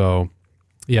 So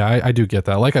yeah, I do get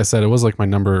that. Like I said, it was like my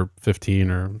number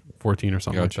 15 or 14 or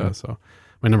something Gotcha. like that. So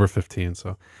my number 15.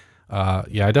 So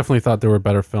yeah, I definitely thought there were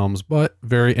better films, but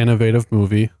very innovative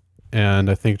movie,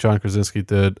 and I think John Krasinski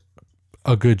did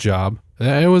a good job.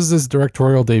 It was his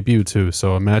directorial debut too,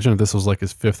 so imagine if this was like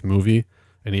his 5th movie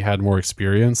and he had more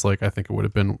experience. Like I think it would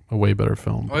have been a way better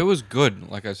film. Oh, it was good.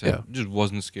 Like I said, Yeah. it just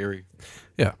wasn't scary.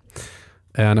 Yeah,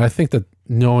 and I think that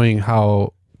knowing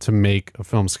how to make a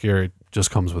film scary just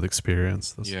comes with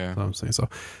experience. That's Yeah. what I'm saying. So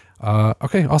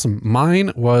okay, awesome.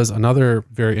 Mine was another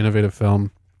very innovative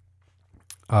film.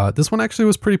 This one actually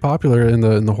was pretty popular in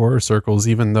the horror circles,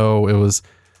 even though it was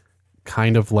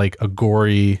kind of like a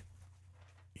gory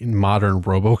modern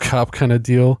RoboCop kind of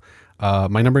deal.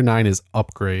 My number 9 is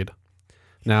Upgrade.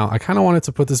 Now, I kind of wanted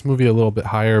to put this movie a little bit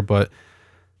higher, but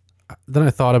then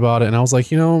I thought about it and I was like,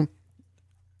 you know,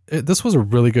 this was a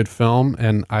really good film,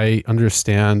 and I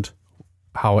understand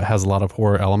how it has a lot of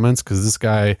horror elements because this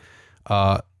guy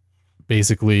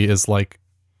basically is like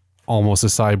almost a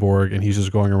cyborg, and he's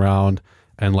just going around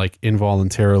and like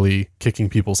involuntarily kicking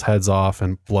people's heads off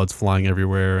and blood's flying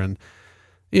everywhere, and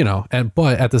you know,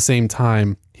 but at the same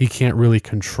time he can't really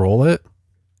control it,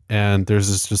 and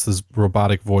there's just this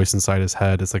robotic voice inside his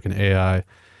head. It's like an AI.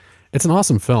 It's an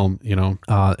awesome film, you know,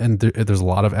 and there's a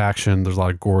lot of action, there's a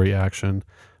lot of gory action,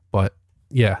 but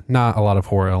yeah, not a lot of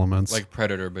horror elements. Like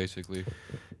Predator, basically.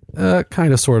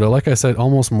 Kind of, sort of. Like I said,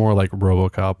 almost more like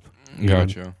RoboCop.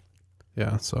 Gotcha.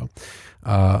 Yeah, so,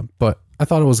 but I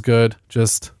thought it was good.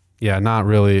 Just, yeah, not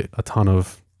really a ton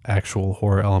of actual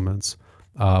horror elements.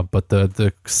 But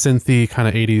the synthy kind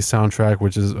of 80s soundtrack,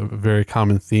 which is a very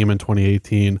common theme in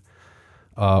 2018,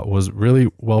 was really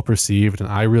well perceived, and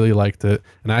I really liked it.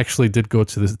 And I actually did go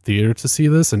to the theater to see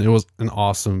this, and it was an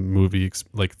awesome movie,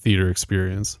 like theater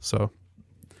experience. So,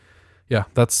 yeah,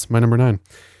 that's my number 9.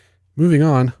 Moving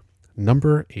on,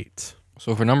 number 8.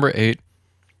 So for number 8,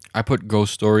 I put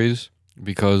Ghost Stories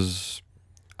because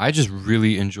I just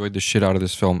really enjoyed the shit out of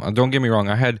this film. Don't get me wrong,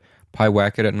 I had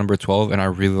Pyewacket at number 12, and I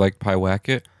really liked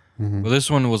Pyewacket. But this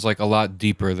one was like a lot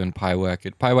deeper than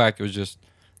Pyewacket. Pyewacket was just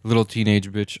little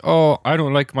teenage bitch. Oh, I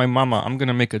don't like my mama. I'm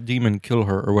gonna make a demon kill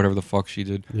her, or whatever the fuck she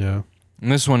did. Yeah.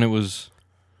 And this one, it was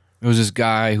this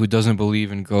guy who doesn't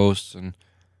believe in ghosts, and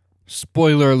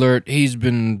spoiler alert, he's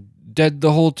been dead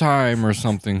the whole time or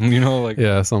something. You know, like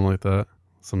Yeah, something like that.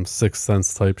 Some Sixth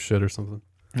Sense type shit or something.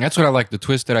 that's what I like. The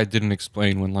twist that I didn't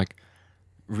explain when like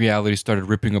reality started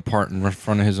ripping apart in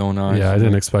front of his own eyes. Yeah, I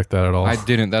didn't expect that at all. I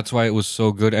didn't. That's why it was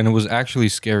so good, and it was actually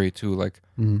scary too. Like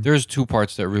there's 2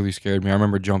 parts that really scared me. I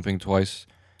remember jumping twice.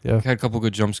 Yeah. I had a couple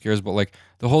good jump scares, but like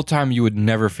the whole time you would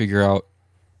never figure out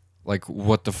like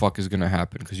what the fuck is gonna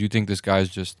happen, because you think this guy's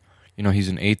just, you know, he's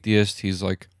an atheist. He's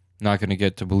like not gonna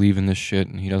get to believe in this shit,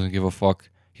 and he doesn't give a fuck.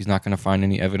 He's not gonna find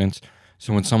any evidence.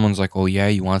 So when someone's like, "Oh yeah,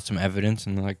 you want some evidence?"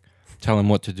 and like tell him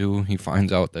what to do, he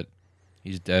finds out that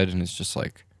he's dead, and it's just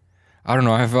like, I don't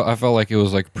know. I felt like it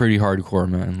was like pretty hardcore,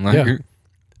 man. Like, Yeah.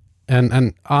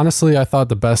 And honestly, I thought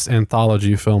the best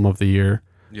anthology film of the year,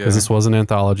 because this was an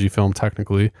anthology film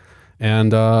technically,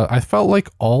 and I felt like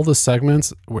all the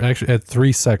segments were actually had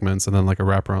 3 segments and then like a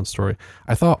wraparound story.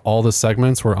 I thought all the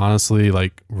segments were honestly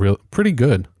like pretty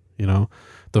good. You know,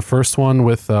 the first one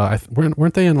with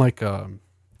weren't they in like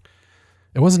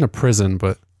it wasn't a prison,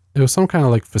 but it was some kind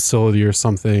of like facility or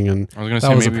something, and I was gonna that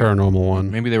say was maybe, a paranormal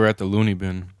one. Maybe they were at the loony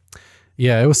bin.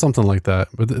 Yeah, it was something like that.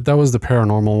 But that was the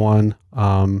paranormal one.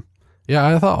 Yeah,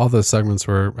 I thought all the segments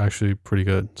were actually pretty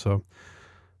good. So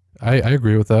I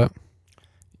agree with that.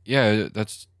 Yeah,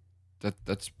 that's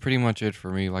pretty much it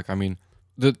for me. Like, I mean,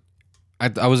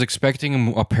 I was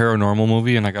expecting a paranormal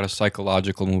movie, and I got a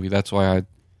psychological movie. That's why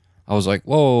I was like,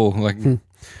 whoa, like.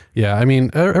 Yeah, I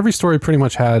mean, every story pretty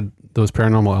much had those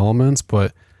paranormal elements,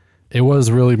 but it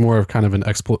was really more of kind of an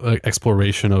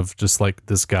exploration of just like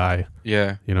this guy.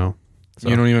 Yeah. You know? So.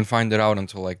 You don't even find it out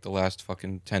until like the last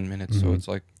fucking 10 minutes. So it's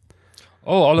like,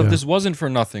 oh, all of this wasn't for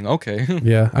nothing. Okay.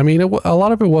 Yeah. I mean, a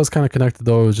lot of it was kind of connected,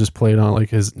 though. It was just played on like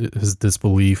his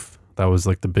disbelief. That was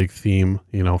like the big theme,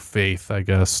 you know, faith, I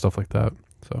guess, stuff like that.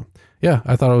 So, yeah,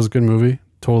 I thought it was a good movie.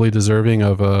 Totally deserving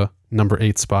of a number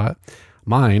 8 spot.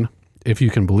 Mine, if you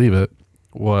can believe it,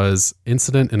 was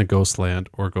Incident in a Ghostland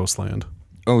or Ghostland.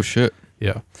 Oh, shit.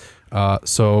 Yeah.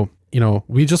 So, you know,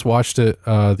 we just watched it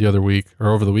the other week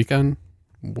or over the weekend.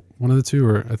 One of the two,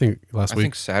 or I think last week. I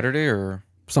think Saturday or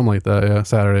something like that. Yeah,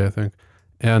 Saturday, I think.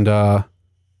 And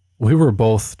we were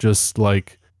both just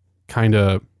like kind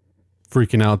of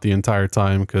freaking out the entire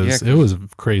time because it was a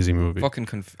crazy movie.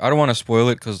 Fucking I don't want to spoil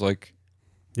it because like.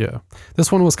 Yeah.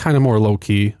 This one was kind of more low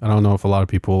key. I don't know if a lot of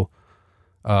people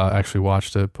actually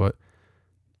watched it, but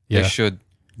yeah. They should.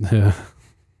 Yeah.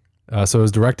 So it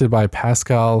was directed by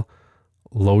Pascal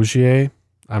Logier.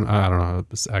 I don't know how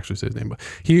to actually say his name, but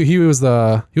he was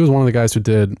one of the guys who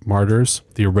did Martyrs,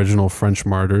 the original French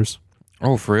Martyrs.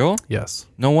 Oh, for real? Yes.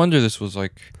 No wonder this was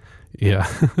like. Yeah,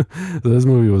 this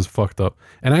movie was fucked up.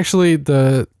 And actually,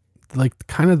 the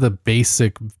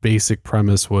basic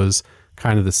premise was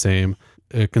kind of the same,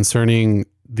 concerning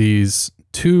these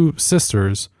two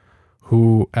sisters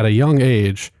who, at a young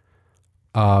age,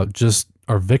 just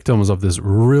are victims of this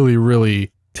really,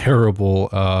 really terrible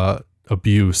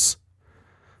abuse.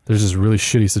 There's this really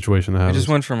shitty situation that happens. It just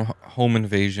went from home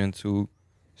invasion to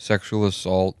sexual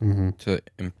assault to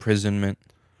imprisonment.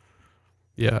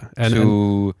 Yeah.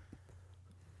 And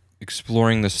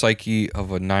exploring the psyche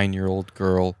of a 9-year-old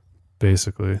girl.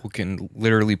 Basically. Who can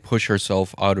literally push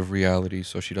herself out of reality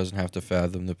so she doesn't have to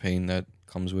fathom the pain that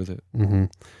comes with it. Mm-hmm.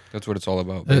 That's what it's all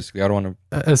about, basically. I don't want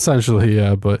to... Essentially,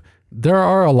 yeah. But there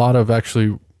are a lot of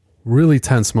actually really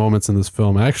tense moments in this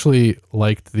film. I actually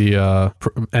liked the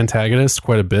antagonist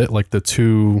quite a bit, like the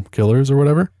two killers or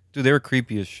whatever. Dude, they were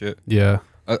creepy as shit. Yeah.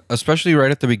 Especially right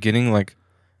at the beginning, like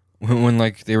when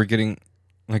like they were getting,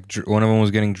 like one of them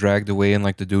was getting dragged away and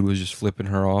like the dude was just flipping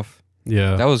her off.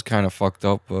 Yeah. That was kind of fucked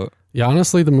up, but... Yeah,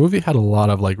 honestly, the movie had a lot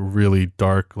of like really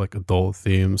dark, like adult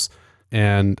themes.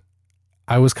 And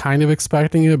I was kind of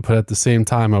expecting it, but at the same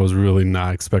time, I was really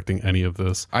not expecting any of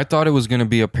this. I thought it was going to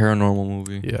be a paranormal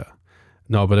movie. Yeah.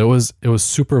 No, but it was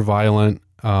super violent.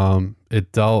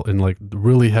 It dealt in like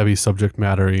really heavy subject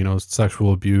matter, you know,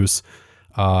 sexual abuse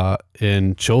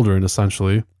in children,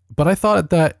 essentially. But I thought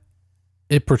that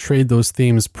it portrayed those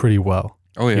themes pretty well.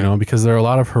 Oh, yeah. You know, because there are a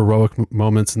lot of heroic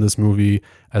moments in this movie,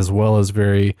 as well as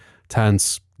very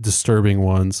tense, disturbing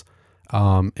ones.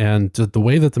 And the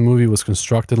way that the movie was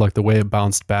constructed, like the way it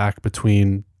bounced back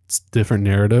between different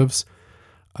narratives,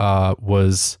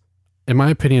 was, in my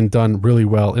opinion, done really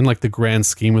well in like the grand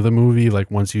scheme of the movie.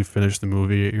 Like once you finish the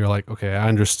movie, you're like, okay, I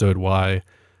understood why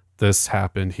this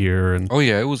happened here. And oh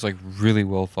yeah, it was like really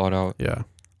well thought out. Yeah.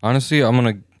 Honestly, I'm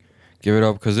gonna give it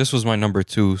up because this was my number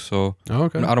 2. So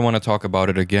okay. I don't want to talk about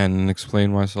it again and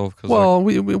explain myself. Cause well,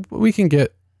 we can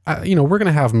get, you know, we're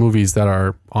gonna have movies that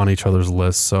are on each other's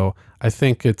list. So I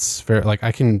think it's fair. Like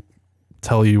I can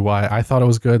tell you why I thought it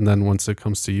was good, and then once it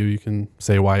comes to you, you can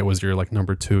say why it was your like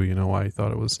number 2. You know, why you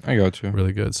thought it was. I got you.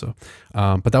 Really good. So,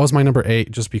 but that was my number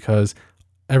 8, just because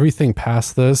everything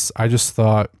past this, I just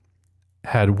thought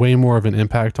had way more of an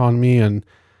impact on me, and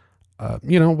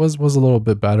you know, was a little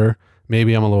bit better.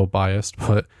 Maybe I'm a little biased,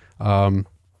 but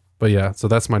yeah. So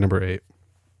that's my number 8.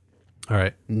 All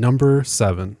right, number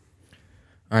 7.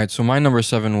 All right, so my number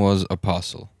 7 was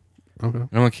Apostle. Okay. And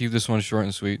I'm gonna keep this one short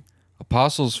and sweet.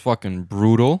 Apostle's fucking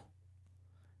brutal.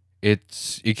 It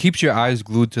keeps your eyes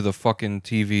glued to the fucking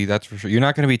TV, that's for sure. You're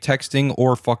not gonna be texting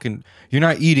or fucking... You're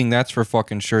not eating, that's for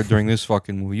fucking sure, during this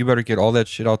fucking movie. You better get all that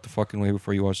shit out the fucking way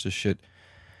before you watch this shit.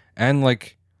 And,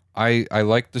 like, I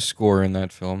like the score in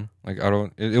that film. Like,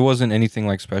 it wasn't anything,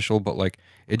 like, special, but, like,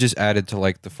 it just added to,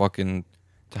 like, to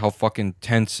how fucking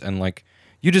tense and, like...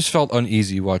 You just felt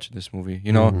uneasy watching this movie,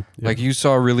 you know? Yeah. Like, you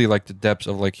saw really, like, the depths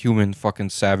of, like, human fucking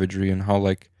savagery and how,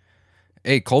 like...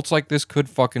 Hey, cults like this could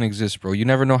fucking exist, bro. You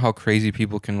never know how crazy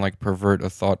people can, like, pervert a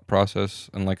thought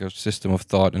process and, like, a system of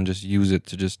thought and just use it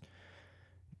to just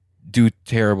do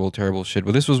terrible shit.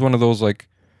 But this was one of those like,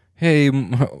 hey,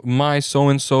 my so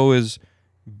and so is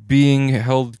being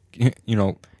held,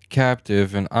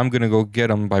 captive, and I'm gonna go get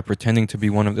him by pretending to be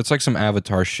one of. It's like some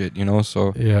Avatar shit,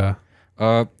 So Yeah.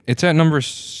 it's at number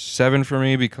 7 for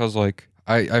me because like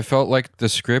I felt like the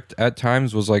script at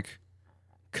times was like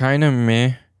kind of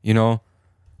meh,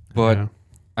 but Yeah.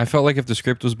 I felt like if the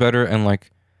script was better and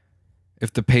like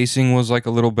if the pacing was like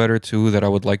a little better too, that I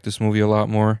would like this movie a lot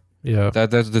more. Yeah.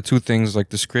 That's the two things, like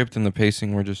the script and the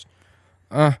pacing were just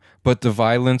but the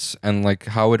violence and like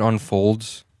how it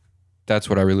unfolds, that's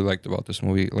what I really liked about this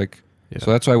movie. Like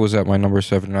so that's why I was at my number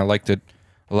 7 and I liked it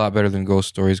a lot better than Ghost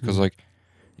Stories because like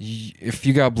if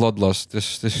you got bloodlust,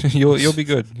 this you'll be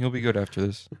good. You'll be good after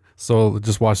this. So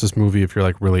just watch this movie if you're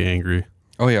like really angry.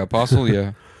 Oh yeah, Apostle,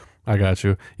 yeah. I got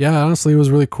you. Yeah, honestly, it was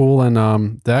really cool, and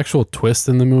the actual twist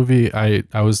in the movie, I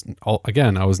was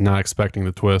not expecting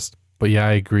the twist, but yeah,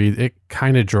 I agreed. It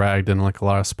kind of dragged in like a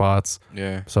lot of spots.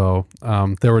 Yeah. So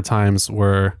there were times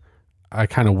where I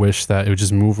kind of wish that it would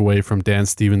just move away from Dan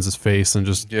Stevens' face and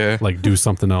just like do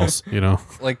something else,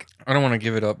 Like I don't want to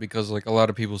give it up because like a lot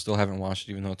of people still haven't watched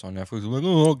it, even though it's on Netflix. They're like,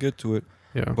 oh, I'll get to it.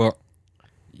 Yeah. But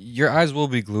your eyes will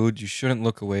be glued. You shouldn't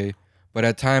look away. But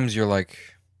at times you're like,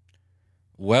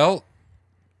 well,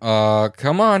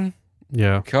 come on.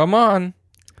 Yeah. Come on.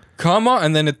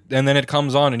 And then it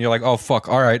comes on and you're like, oh fuck,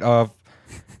 all right,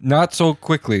 not so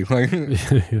quickly. Like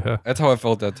Yeah. that's how I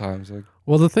felt at times. Like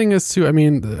Well, the thing is too, I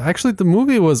mean, actually the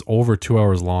movie was over 2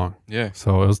 hours long. yeah.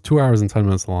 So it was 2 hours and 10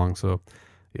 minutes long. So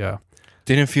yeah.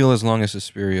 Didn't feel as long as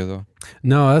Suspiria though.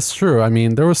 No, that's true. I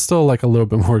mean, there was still like a little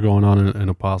bit more going on in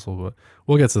Apostle, but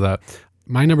we'll get to that.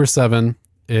 My number 7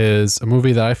 is a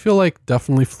movie that I feel like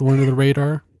definitely flew under the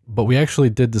radar, but we actually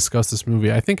did discuss this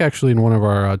movie. I think actually in one of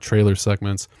our trailer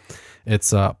segments.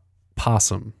 It's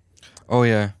Possum. Oh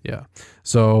yeah. Yeah.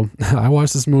 So I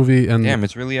watched this movie and damn,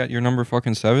 it's really at your number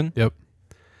fucking 7? Yep.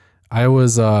 I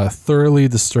was thoroughly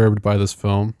disturbed by this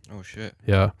film. Oh shit.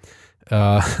 Yeah.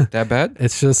 That bad?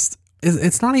 It's just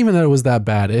it's not even that it was that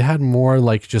bad. It had more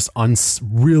like just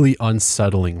really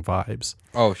unsettling vibes.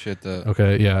 Oh shit.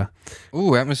 Okay, yeah.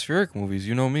 Ooh, atmospheric movies.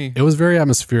 You know me. It was very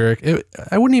atmospheric.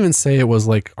 I wouldn't even say it was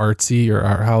like artsy or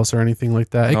art house or anything like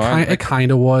that. It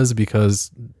kind of was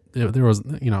because there was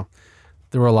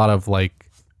there were a lot of like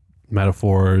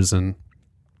metaphors and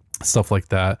stuff like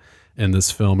that in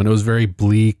this film, and it was very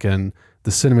bleak, and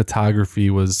the cinematography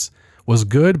was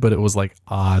good, but it was like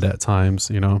odd at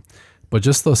times, But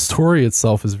just the story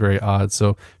itself is very odd.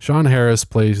 So Sean Harris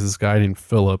plays this guy named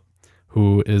Philip,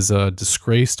 who is a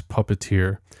disgraced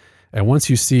puppeteer. And once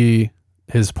you see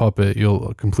his puppet,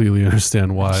 you'll completely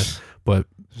understand why. But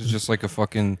it's just like a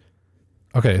fucking...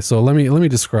 Okay, so let me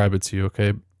describe it to you,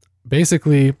 okay?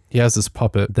 Basically, he has this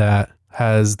puppet that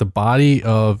has the body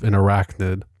of an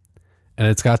arachnid, and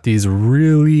it's got these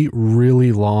really,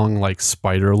 really long, like,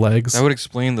 spider legs. That would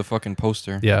explain the fucking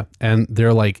poster. Yeah, and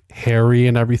they're, like, hairy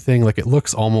and everything. Like, it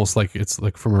looks almost like it's,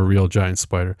 like, from a real giant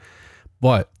spider.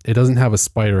 But it doesn't have a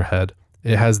spider head.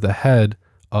 It has the head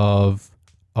of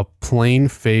a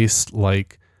plain-faced,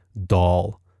 like,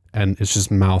 doll, and its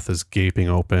just mouth is gaping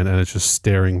open, and it's just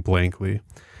staring blankly.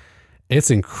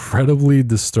 It's incredibly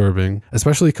disturbing,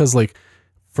 especially because, like,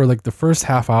 for like the first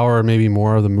half hour or maybe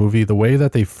more of the movie, the way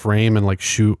that they frame and like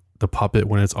shoot the puppet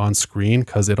when it's on screen,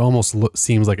 because it almost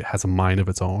seems like it has a mind of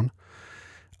its own.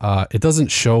 It doesn't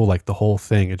show like the whole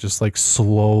thing. It just like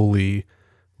slowly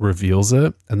reveals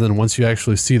it. And then once you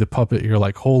actually see the puppet, you're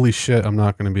like, holy shit, I'm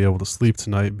not going to be able to sleep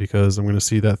tonight because I'm going to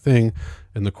see that thing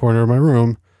in the corner of my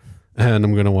room and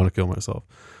I'm going to want to kill myself.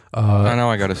 I know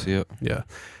I got to see it. Yeah.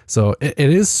 So it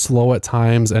is slow at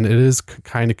times, and it is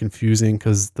kind of confusing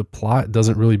because the plot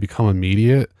doesn't really become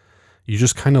immediate. You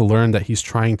just kind of learn that he's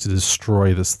trying to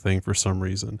destroy this thing for some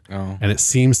reason. Oh. And it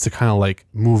seems to kind of like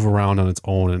move around on its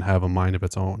own and have a mind of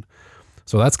its own.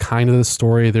 So that's kind of the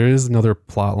story. There is another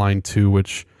plot line too,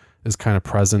 which is kind of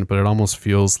present, but it almost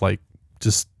feels like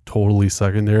just totally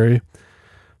secondary.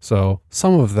 So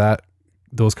some of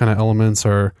those kind of elements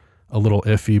are a little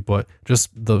iffy, but just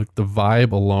the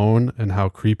vibe alone and how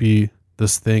creepy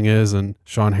this thing is and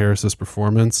Sean Harris's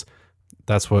performance,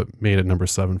 that's what made it number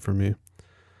 7 for me.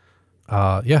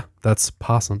 Yeah, that's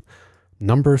Possum.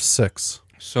 Number 6.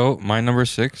 So my number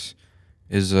 6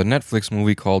 is a Netflix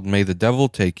movie called May the Devil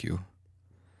Take You.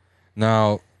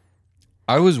 Now,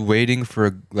 I was waiting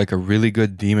for a really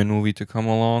good demon movie to come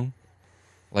along,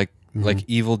 like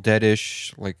Evil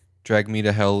Dead-ish, like Drag Me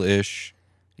to Hell-ish,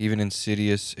 even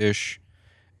Insidious-ish,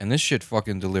 and this shit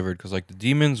fucking delivered because like the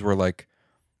demons were like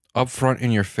up front in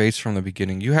your face from the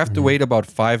beginning. You have to wait about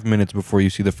 5 minutes before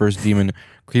you see the first demon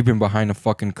creeping behind a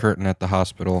fucking curtain at the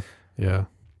hospital. Yeah.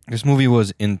 This movie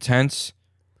was intense.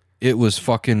 It was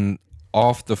fucking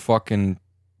off the fucking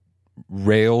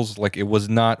rails. Like, it was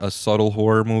not a subtle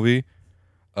horror movie.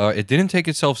 It didn't take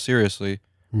itself seriously,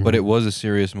 but it was a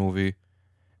serious movie.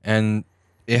 And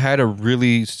it had a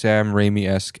really Sam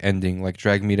Raimi-esque ending, like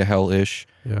Drag Me to Hell-ish.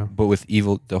 Yeah. But with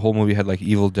the whole movie had like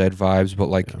Evil Dead vibes, but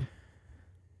like it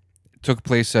took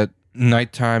place at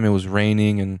nighttime. It was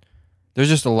raining, and there's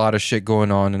just a lot of shit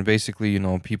going on. And basically, you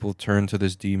know, people turn to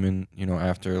this demon, you know,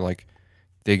 after like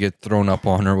they get thrown up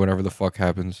on or whatever the fuck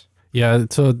happens. Yeah,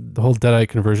 so the whole Deadite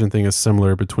conversion thing is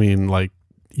similar between like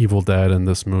Evil Dead and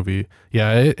this movie.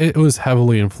 Yeah, it was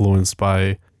heavily influenced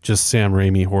by just Sam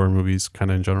Raimi horror movies kind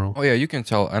of in general. Oh yeah, you can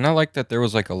tell. And I like that there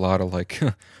was like a lot of like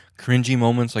cringy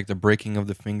moments, like the breaking of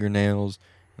the fingernails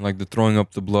and like the throwing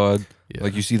up the blood. Yeah.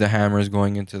 Like you see the hammers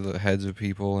going into the heads of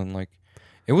people, and like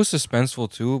it was suspenseful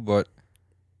too, but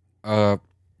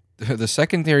the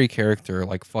secondary character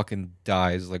like fucking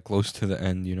dies like close to the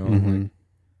end, you know? Like,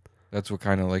 that's what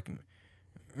kind of like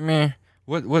meh.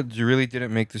 What really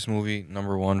didn't make this movie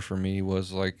number one for me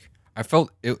was like I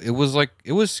felt it was like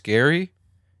it was scary.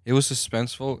 It was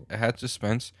suspenseful. It had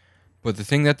suspense. But the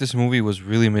thing that this movie was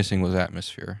really missing was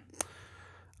atmosphere.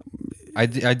 I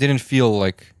didn't feel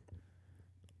like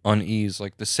unease.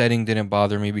 Like the setting didn't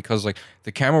bother me because like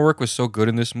the camera work was so good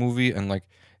in this movie, and like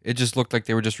it just looked like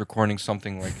they were just recording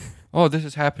something like, oh, this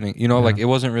is happening. You know, like it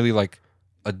wasn't really like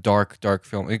a dark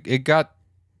film. It got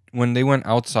when they went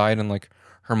outside and like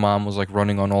her mom was like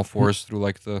running on all fours through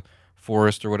like the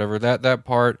forest or whatever. That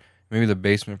part, maybe the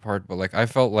basement part, but like I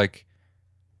felt like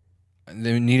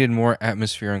they needed more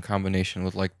atmosphere in combination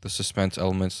with like the suspense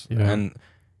elements. And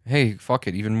hey, fuck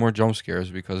it, even more jump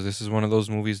scares, because this is one of those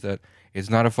movies that it's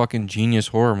not a fucking genius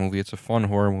horror movie. It's a fun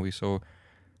horror movie. So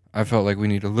I felt like we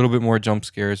need a little bit more jump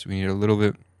scares. We need a little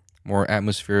bit more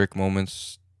atmospheric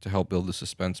moments to help build the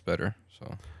suspense better.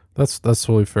 So that's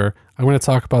totally fair. I'm going to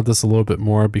talk about this a little bit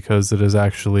more because it is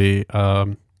actually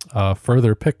a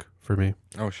further pick for me.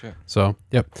 Oh shit. So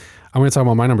yep, I'm going to talk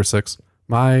about my number 6.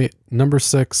 My number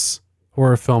 6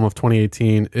 horror film of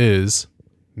 2018 is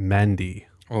Mandy.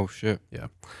 Oh shit. Yeah.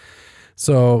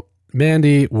 So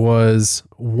Mandy was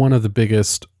one of the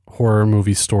biggest horror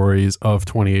movie stories of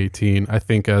 2018. I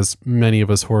think, as many of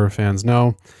us horror fans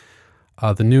know,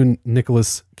 the new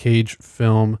Nicolas Cage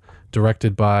film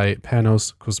directed by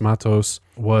Panos Cosmatos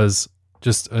was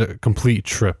just a complete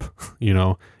trip. You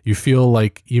know, you feel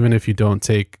like even if you don't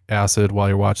take acid while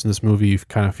you're watching this movie, you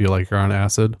kind of feel like you're on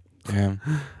acid. Damn.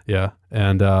 Yeah.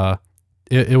 And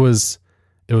it was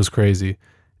crazy.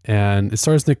 And it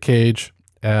stars Nick Cage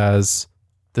as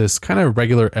this kind of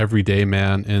regular everyday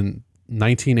man in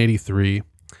 1983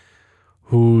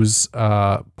 whose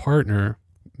partner,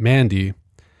 Mandy,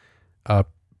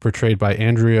 portrayed by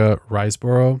Andrea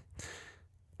Riseborough,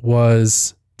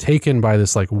 was taken by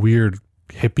this like weird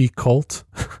hippie cult.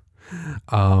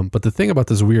 But the thing about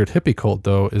this weird hippie cult,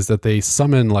 though, is that they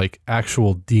summon like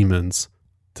actual demons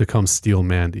to come steal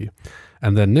Mandy.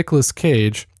 And then Nicolas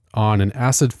Cage, on an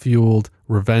acid-fueled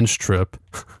revenge trip.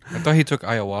 I thought he took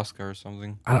ayahuasca or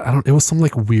something. I don't. It was some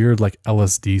like weird like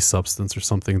LSD substance or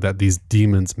something that these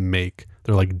demons make.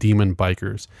 They're like demon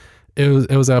bikers.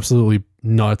 It was absolutely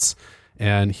nuts.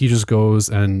 And he just goes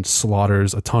and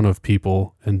slaughters a ton of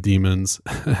people and demons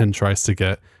and tries to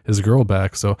get his girl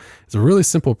back. So it's a really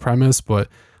simple premise, but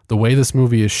the way this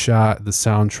movie is shot, the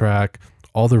soundtrack,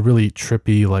 all the really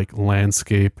trippy like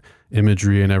landscape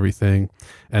imagery and everything,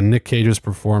 and Nick Cage's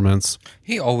performance.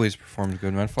 He always performed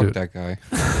good, man. Fuck Dude. that guy.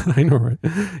 I know, right?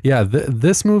 Yeah,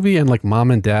 this movie and like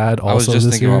Mom and Dad also I was just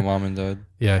this thinking year. about Mom and Dad.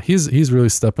 Yeah, he's really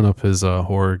stepping up his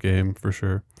horror game for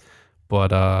sure.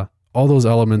 But all those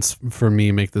elements for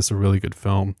me make this a really good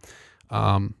film.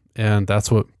 And that's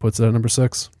what puts it at number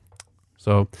 6.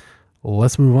 So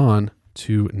let's move on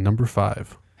to number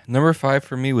 5. Number 5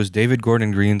 for me was David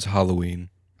Gordon Green's Halloween.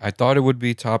 I thought it would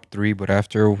be top 3, but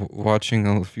after watching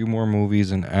a few more movies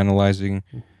and analyzing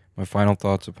my final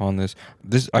thoughts upon this,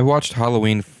 I watched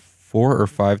Halloween 4 or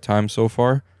 5 times so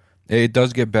far. It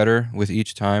does get better with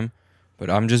each time, but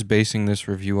I'm just basing this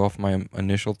review off my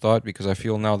initial thought because I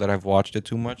feel now that I've watched it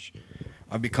too much,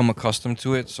 I've become accustomed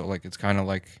to it. So like it's kind of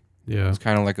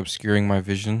like obscuring my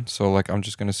vision. So like I'm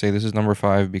just gonna say this is number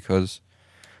 5 because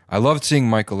I loved seeing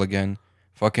Michael again.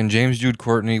 Fucking James Jude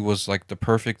Courtney was like the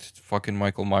perfect fucking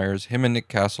Michael Myers. Him and Nick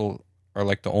Castle are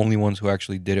like the only ones who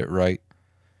actually did it right.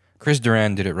 Chris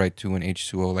Duran did it right too in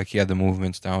H2O. Like he had the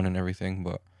movements down and everything.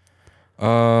 But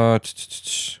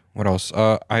what else?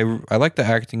 I like the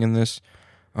acting in this.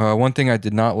 One thing I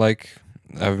did not like,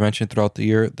 I've mentioned throughout the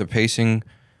year, the pacing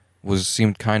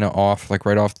seemed kind of off. Like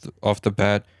right off the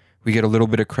bat, we get a little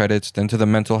bit of credits, then to the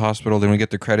mental hospital, then we get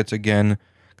the credits again.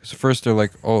 Because first they're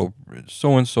like, oh,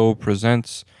 so-and-so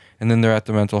presents, and then they're at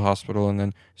the mental hospital, and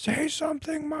then, say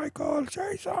something, Michael,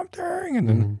 say something, and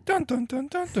then, dun, dun, dun,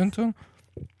 dun, dun, dun.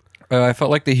 I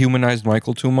felt like they humanized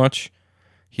Michael too much.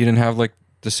 He didn't have, like,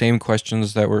 the same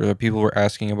questions that people were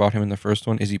asking about him in the first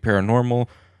one. Is he paranormal?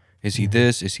 Is he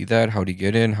this? Is he that? How'd he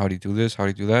get in? How'd he do this? How'd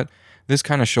he do that? This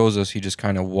kind of shows us he just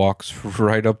kind of walks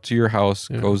right up to your house,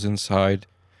 goes inside.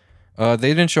 They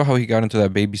didn't show how he got into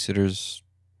that babysitter's,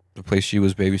 the place she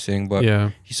was babysitting,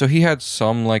 but so he had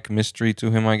some like mystery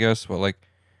to him, I guess. But like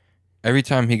every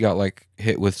time he got like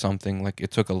hit with something, like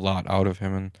it took a lot out of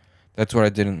him, and that's what I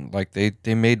didn't like.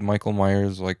 They made Michael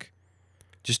Myers like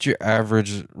just your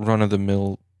average run of the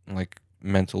mill like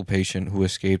mental patient who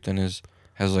escaped and has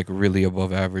like really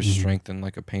above average strength and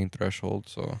like a pain threshold.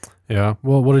 So yeah.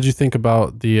 Well, what did you think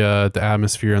about the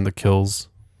atmosphere and the kills?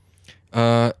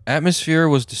 Atmosphere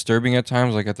was disturbing at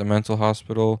times, like at the mental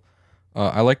hospital.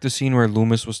 I like the scene where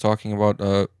Loomis was talking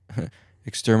about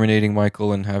exterminating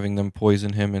Michael and having them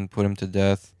poison him and put him to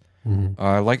death.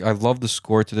 I love the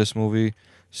score to this movie.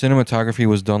 Cinematography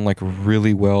was done like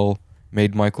really well.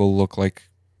 Made Michael look like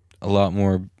a lot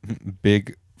more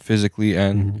big physically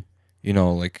and you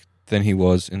know like than he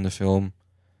was in the film.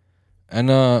 And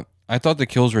I thought the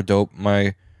kills were dope.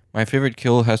 My favorite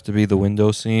kill has to be the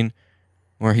window scene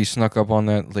where he snuck up on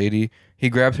that lady. He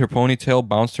grabbed her ponytail,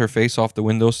 bounced her face off the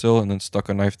windowsill, and then stuck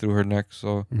a knife through her neck.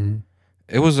 So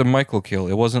it was a Michael kill.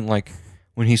 It wasn't like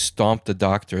when he stomped the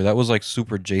doctor. That was like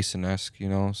super Jason-esque, you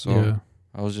know? So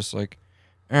I was just like...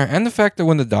 And the fact that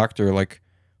when the doctor like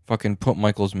fucking put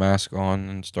Michael's mask on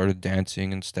and started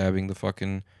dancing and stabbing the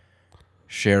fucking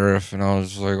sheriff, and I was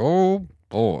just like, oh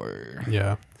boy.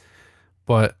 Yeah.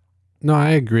 But... no, I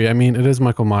agree. I mean, it is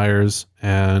Michael Myers,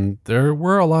 and there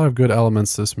were a lot of good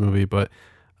elements to this movie, but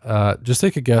just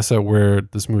take a guess at where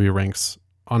this movie ranks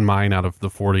on mine out of the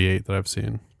 48 that I've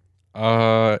seen.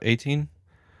 18?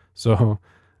 So,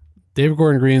 David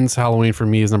Gordon Green's Halloween for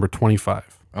me is number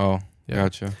 25. Oh,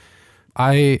 gotcha.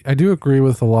 I do agree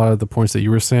with a lot of the points that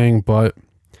you were saying, but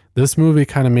this movie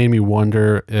kind of made me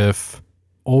wonder if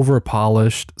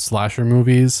over-polished slasher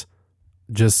movies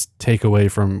just take away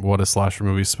from what a slasher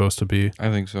movie is supposed to be. I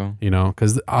think so. You know,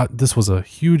 because this was a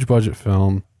huge budget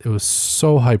film. It was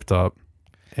so hyped up.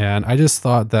 And I just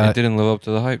thought that... it didn't live up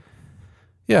to the hype.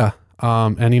 Yeah.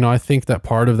 And, you know, I think that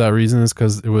part of that reason is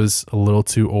because it was a little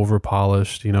too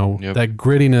over-polished. You know, that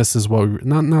grittiness is what...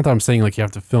 not that I'm saying, like, you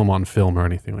have to film on film or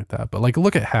anything like that. But, like,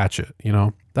 look at Hatchet, you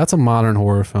know? That's a modern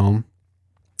horror film.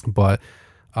 But...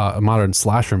 a modern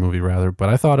slasher movie, rather. But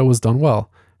I thought it was done well.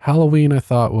 Halloween, I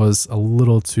thought, was a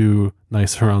little too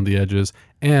nice around the edges.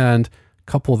 And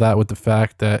couple that with the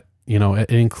fact that, you know,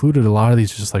 it included a lot of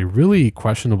these just like really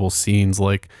questionable scenes,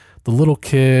 like the little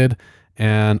kid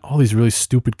and all these really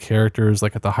stupid characters,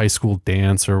 like at the high school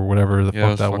dance or whatever the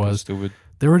fuck that was. Stupid.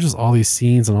 There were just all these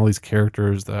scenes and all these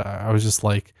characters that I was just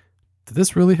like, did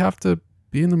this really have to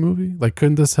be in the movie? Like,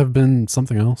 couldn't this have been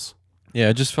something else? Yeah,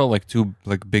 it just felt like too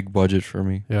like big budget for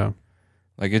me. Yeah.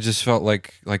 Like, it just felt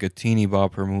like a teeny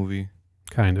bopper movie.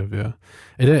 Kind of, yeah.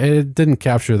 It didn't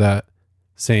capture that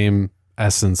same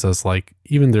essence as, like,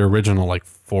 even the original, like,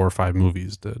 4 or 5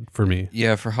 movies did for me.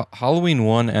 Yeah, for Halloween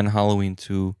 1 and Halloween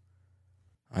 2,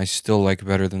 I still like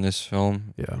better than this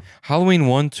film. Yeah. Halloween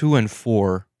 1, 2, and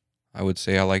 4, I would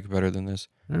say I like better than this.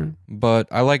 Right. But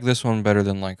I like this one better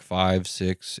than, like, 5,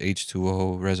 6,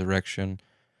 H2O, Resurrection.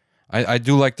 I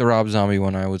do like the Rob Zombie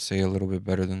one, I would say, a little bit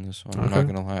better than this one. I'm not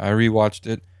going to lie. I rewatched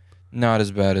it. Not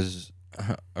as bad as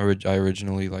I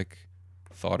originally, like,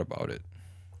 thought about it.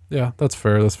 Yeah, that's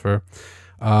fair. That's fair.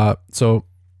 So,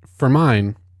 for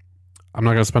mine, I'm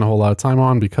not going to spend a whole lot of time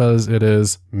on because it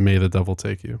is May the Devil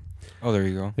Take You. Oh, there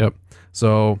you go. Yep.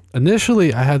 So,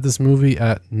 initially, I had this movie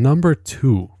at number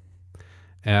 2.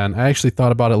 And I actually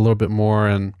thought about it a little bit more,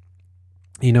 and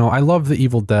you know, I love The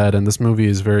Evil Dead, and this movie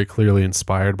is very clearly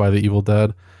inspired by The Evil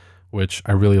Dead, which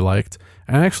I really liked.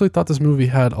 And I actually thought this movie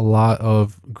had a lot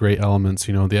of great elements.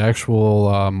 You know, the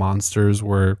actual monsters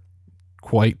were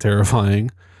quite terrifying,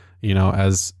 you know,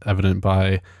 as evident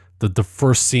by the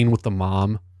first scene with the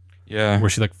mom. Yeah. Where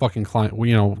she like fucking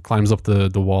climbs up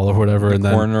the wall or whatever. The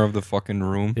corner of the fucking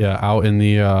room. Yeah, out in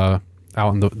the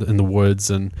woods.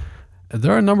 And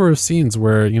there are a number of scenes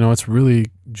where, you know, it's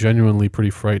really genuinely pretty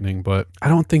frightening, but I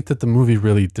don't think that the movie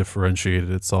really differentiated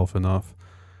itself enough.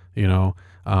 You know,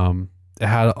 it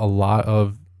had a lot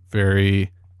of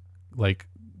very, like,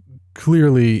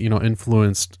 clearly, you know,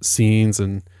 influenced scenes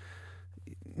and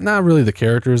not really the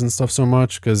characters and stuff so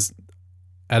much, because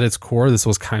at its core, this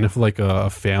was kind of like a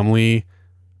family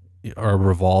are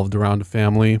revolved around a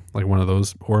family, like one of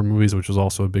those horror movies, which was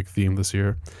also a big theme this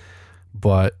year.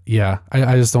 But yeah,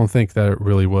 I just don't think that it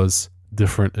really was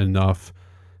different enough.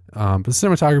 But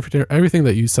cinematography, everything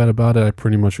that you said about it, I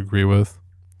pretty much agree with.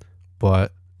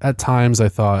 But at times I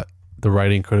thought the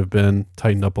writing could have been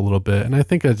tightened up a little bit. And I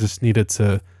think it just needed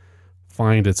to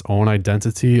find its own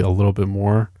identity a little bit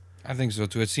more. I think so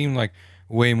too. It seemed like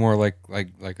way more like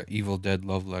an Evil Dead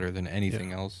love letter than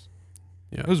anything else.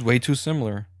 Yeah. It was way too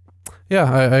similar.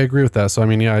 Yeah, I agree with that. So, I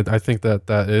mean, yeah, I think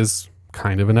that is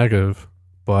kind of a negative.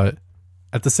 But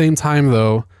at the same time,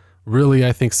 though, really,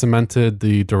 I think cemented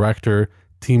the director,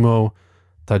 Timo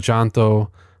Tadjanto,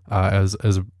 as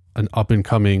an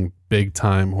up-and-coming,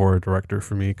 big-time horror director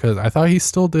for me. Because I thought he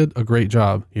still did a great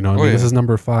job. You know, This is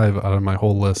number 5 out of my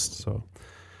whole list. So,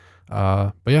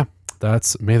 but yeah,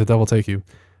 that's May the Devil Take You.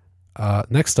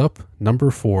 Next up,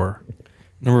 number 4.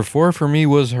 Number 4 for me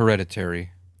was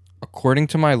Hereditary. According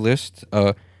to my list,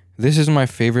 this is my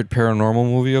favorite paranormal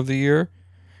movie of the year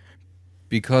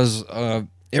because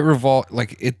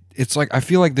it's like I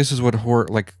feel like this is what horror,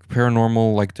 like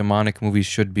paranormal, like demonic movies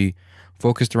should be,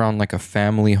 focused around like a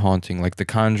family haunting, like The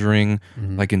Conjuring,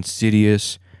 like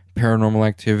Insidious, Paranormal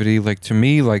Activity. Like to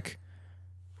me, like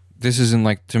this isn't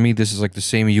like this is like the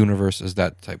same universe as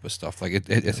that type of stuff. Like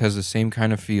it has the same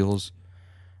kind of feels.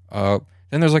 Then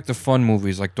there's like the fun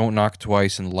movies like Don't Knock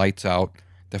Twice and Lights Out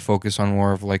that focus on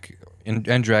more of like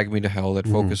and Drag Me to Hell that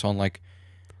focus on like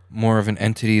more of an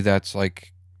entity that's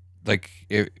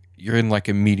you're in like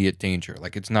immediate danger.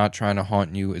 Like it's not trying to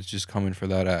haunt you, it's just coming for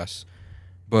that ass.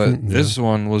 But this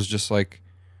one was like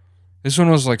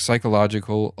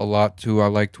psychological a lot too. I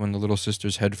liked when the little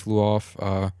sister's head flew off,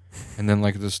 and then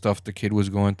like the stuff the kid was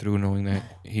going through knowing that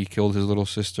he killed his little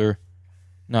sister.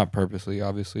 Not purposely,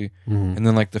 obviously. And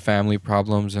then like the family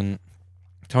problems, and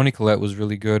Toni Collette was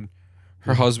really good.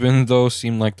 Her husband though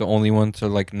seemed like the only one to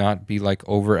like not be like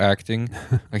overacting.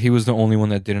 Like he was the only one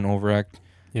that didn't overact.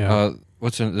 Yeah.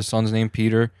 What's the son's name?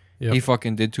 Peter. Yep. He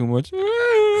fucking did too much.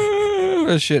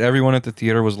 Shit. Everyone at the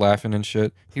theater was laughing and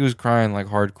shit. He was crying like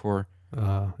hardcore.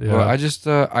 Yeah. But I just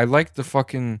I liked the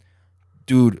fucking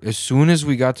dude. As soon as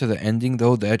we got to the ending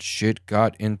though, that shit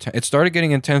got intense. It started getting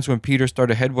intense when Peter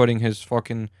started headbutting his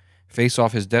fucking face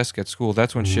off his desk at school.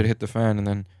 That's when shit hit the fan, and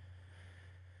then.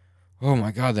 Oh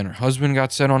my god! Then her husband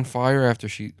got set on fire after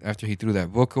he threw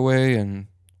that book away, and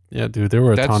yeah, dude, there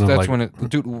were a ton of that's like when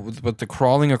but the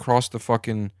crawling across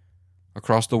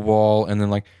the wall, and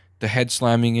then like the head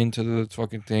slamming into the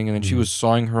fucking thing, and then she was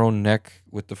sawing her own neck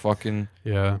with the fucking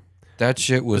that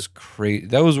shit was crazy.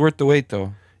 That was worth the wait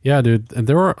though. Yeah, dude, and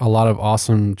there were a lot of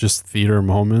awesome just theater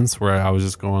moments where I was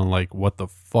just going like, "What the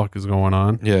fuck is going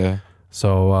on?" Yeah.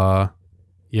 So,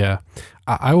 yeah.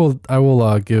 I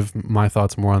will give my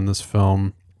thoughts more on this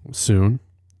film soon.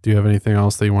 Do you have anything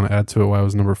else that you want to add to it? Why it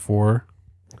was number 4?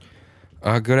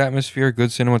 Good atmosphere,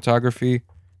 good cinematography,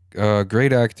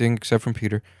 great acting, except from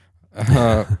Peter,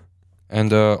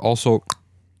 and also,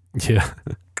 yeah.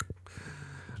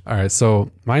 All right,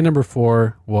 so my number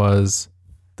 4 was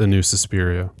the new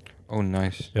Suspiria. Oh,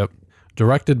 nice. Yep,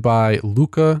 directed by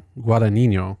Luca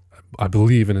Guadagnino, I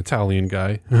believe an Italian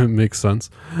guy. Makes sense.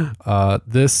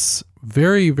 This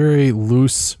very, very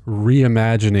loose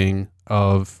reimagining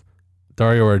of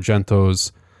Dario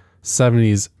Argento's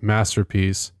 70s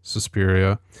masterpiece,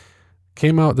 Suspiria,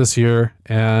 came out this year,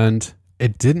 and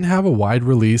it didn't have a wide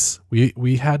release.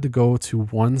 We had to go to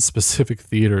one specific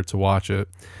theater to watch it.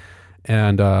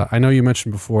 And I know you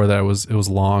mentioned before that it was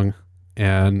long,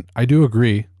 and I do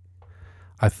agree.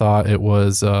 I thought it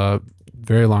was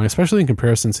very long, especially in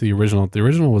comparison to the original. The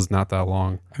original was not that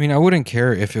long. I mean, I wouldn't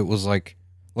care if it was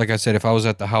like I said, if I was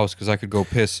at the house because I could go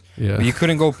piss. Yeah. But you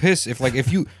couldn't go piss if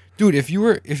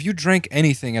you drank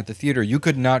anything at the theater, you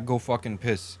could not go fucking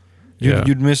piss.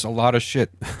 You'd miss a lot of shit.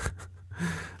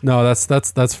 No,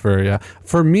 that's fair. Yeah,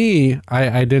 for me,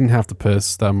 I didn't have to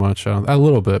piss that much. A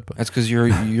little bit, but that's because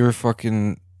you're a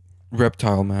fucking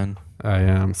reptile, man. I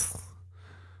am.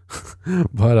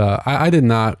 But I did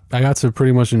not. I got to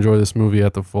pretty much enjoy this movie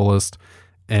at the fullest.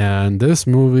 And this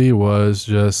movie was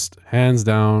just hands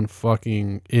down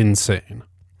fucking insane.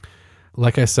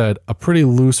 Like I said, a pretty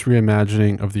loose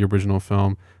reimagining of the original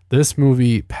film. This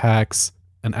movie packs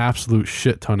an absolute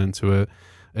shit ton into it.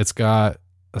 It's got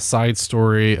a side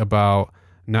story about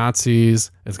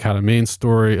Nazis. It's got a main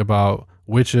story about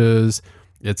witches.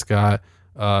 It's got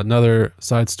another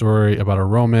side story about a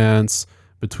romance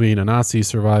between a Nazi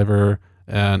survivor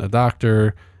and a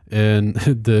doctor in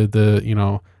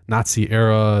the Nazi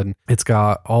era. And it's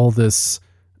got all of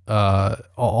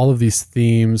these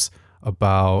themes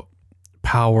about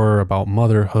power, about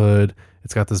motherhood.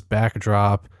 It's got this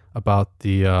backdrop about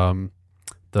the Beider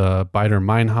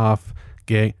Meinhof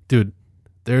gang. Dude,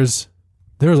 there's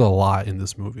a lot in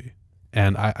this movie.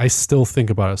 And I still think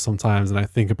about it sometimes, and I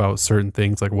think about certain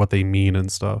things, like what they mean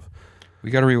and stuff.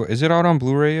 We got to Is it out on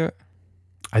Blu-ray yet?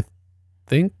 I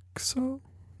think so.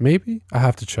 Maybe. I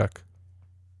have to check.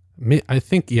 I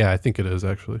think it is,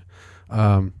 actually.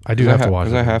 I do have to watch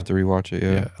it. Because I have to rewatch it,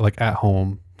 yeah. Like at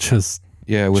home, just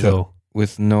chill.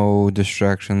 With no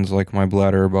distractions, like my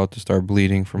bladder about to start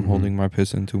bleeding from holding my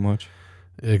piss in too much.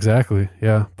 Exactly,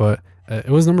 yeah. But it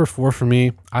was number 4 for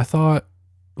me. I thought,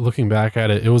 looking back at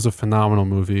it, it was a phenomenal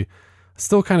movie.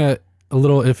 Still kind of a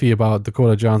little iffy about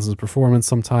Dakota Johnson's performance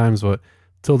sometimes, but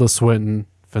Tilda Swinton,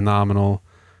 phenomenal.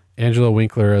 Angela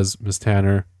Winkler as Miss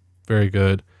Tanner, very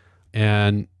good.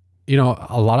 And,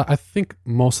 I think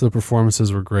most of the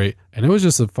performances were great. And it was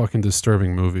just a fucking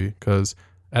disturbing movie because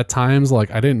at times,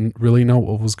 like, I didn't really know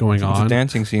what was going on. The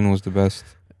dancing scene was the best.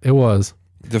 It was.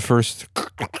 The first...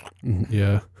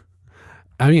 Yeah.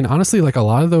 I mean, honestly, like, a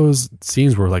lot of those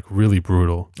scenes were, like, really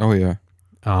brutal. Oh, yeah.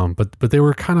 But they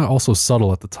were kind of also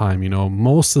subtle at the time,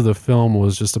 Most of the film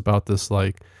was just about this,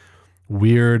 like,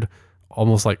 weird,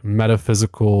 almost like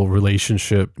metaphysical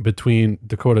relationship between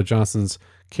Dakota Johnson's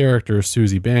character,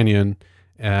 Susie Bannion,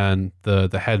 and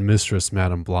the head mistress,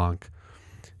 Madame Blanc,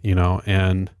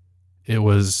 and it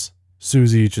was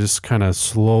Susie just kind of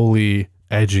slowly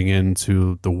edging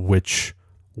into the witch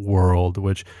world,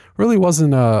 which really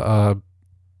wasn't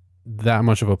that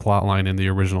much of a plot line in the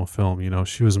original film.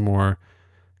 She was more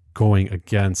going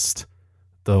against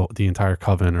the entire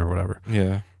coven or whatever.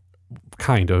 Yeah.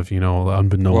 Kind of,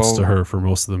 unbeknownst to her for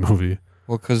most of the movie.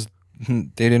 Well, because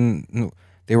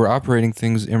they were operating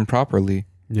things improperly.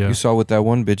 Yeah. You saw what that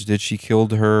one bitch did. She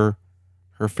killed her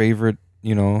favorite,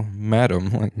 madam.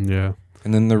 Like, yeah.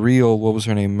 And then what was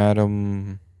her name?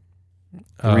 Madam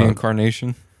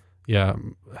Reincarnation? Yeah.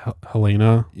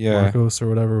 Helena Marcos or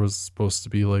whatever was supposed to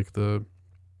be like the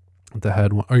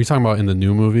head one. Are you talking about in the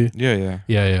new movie? Yeah.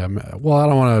 Yeah. Well, I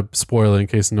don't want to spoil it in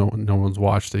case no one's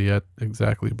watched it yet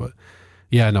exactly, but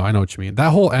yeah, no, I know what you mean.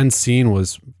 That whole end scene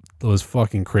was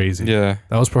fucking crazy. Yeah.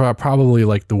 That was probably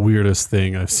like the weirdest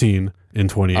thing I've seen in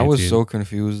 2018. I was so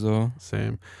confused though.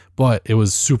 Same. But it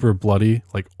was super bloody,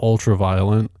 like ultra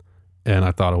violent, and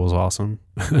I thought it was awesome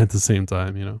at the same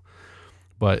time,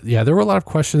 But yeah, there were a lot of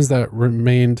questions that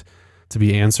remained to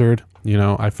be answered,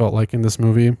 I felt like in this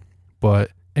movie,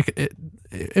 but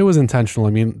it was intentional. I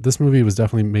mean, this movie was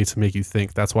definitely made to make you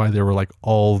think. That's why there were like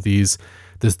all this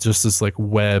like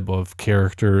web of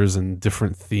characters and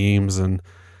different themes and,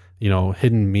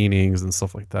 hidden meanings and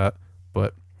stuff like that.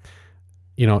 But,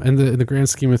 in the grand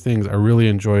scheme of things, I really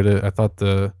enjoyed it. I thought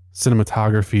the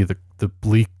cinematography, the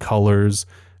bleak colors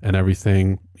and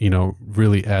everything,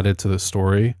 really added to the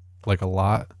story like a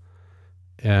lot.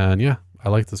 And yeah, I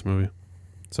liked this movie.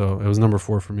 So it was number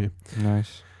 4 for me.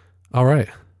 Nice. All right.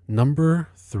 Number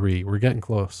 3. We're getting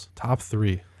close. Top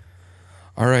 3.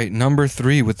 All right. Number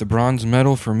 3 with the bronze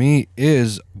medal for me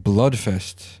is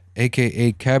Bloodfest,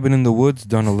 a.k.a. Cabin in the Woods,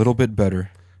 done a little bit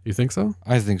better. You think so?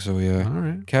 I think so, yeah. All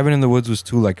right. Cabin in the Woods was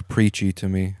too, like, preachy to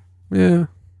me. Yeah,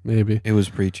 maybe. It was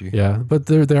preachy. Yeah, but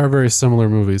they are very similar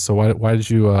movies. So why did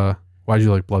you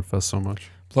like Bloodfest so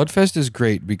much? Bloodfest is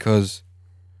great because,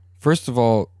 first of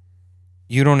all,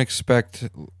 you don't expect,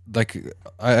 like,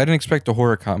 I didn't expect a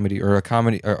horror comedy or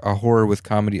a horror with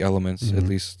comedy elements, at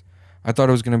least. I thought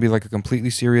it was going to be like a completely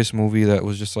serious movie that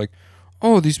was just like,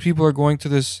 oh, these people are going to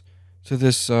this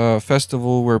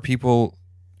festival where people,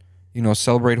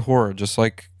 celebrate horror, just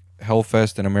like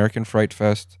Hellfest and American Fright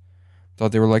Fest.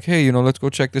 Thought they were like, hey, let's go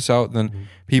check this out. And then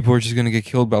people were just going to get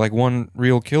killed by like one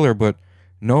real killer. But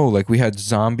no, like we had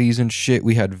zombies and shit.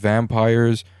 We had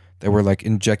vampires that were like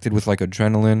injected with like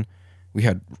adrenaline. We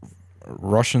had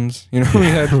Russians, we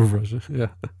had Russia. Yeah.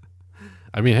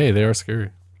 I mean, hey, they are scary.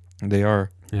 They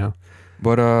are. Yeah.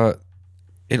 But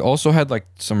it also had like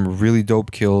some really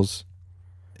dope kills.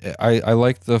 I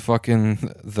liked the fucking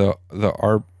the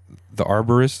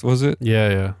arborist, was it?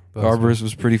 Yeah. The arborist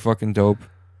was pretty fucking dope.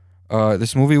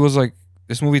 This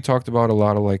movie talked about a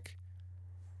lot of like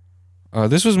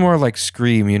this was more like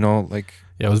Scream, like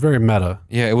yeah, it was very meta.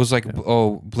 Yeah, it was like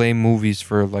blame movies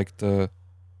for like the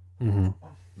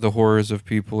horrors of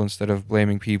people instead of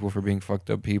blaming people for being fucked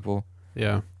up people.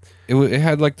 Yeah. It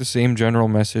had like the same general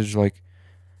message, like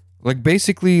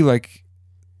basically like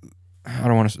I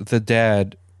don't want to. The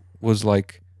dad was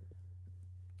like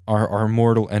our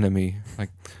mortal enemy, like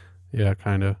yeah,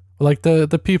 kind of like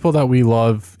the people that we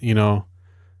love,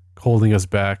 holding us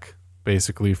back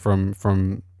basically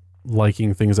from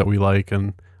liking things that we like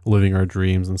and living our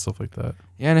dreams and stuff like that.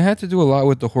 Yeah, and it had to do a lot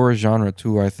with the horror genre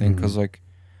too, I think, because like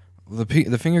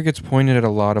the finger gets pointed at a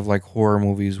lot of like horror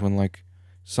movies when like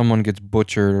someone gets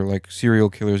butchered or like serial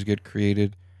killers get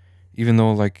created, even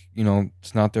though like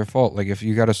it's not their fault. Like if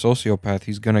you got a sociopath,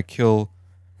 he's gonna kill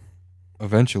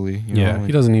eventually. Yeah, like,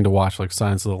 he doesn't need to watch like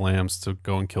Silence of the Lambs to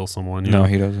go and kill someone. You No, know?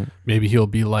 he doesn't. Maybe he'll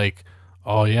be like,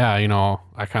 oh yeah,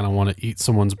 I kind of want to eat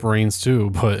someone's brains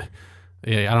too, but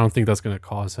yeah, I don't think that's gonna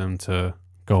cause him to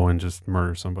go and just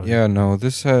murder somebody. Yeah, no.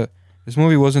 This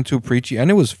movie wasn't too preachy, and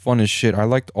it was fun as shit. I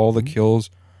liked all the kills.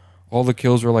 All the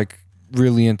kills were like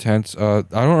really intense. I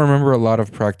don't remember a lot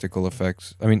of practical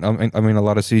effects. I mean a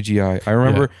lot of CGI. I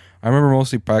remember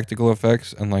mostly practical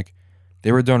effects, and like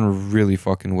they were done really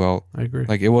fucking well. I agree.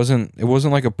 Like it wasn't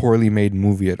like a poorly made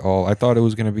movie at all. I thought it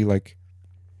was gonna be like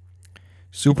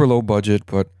super low budget,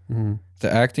 but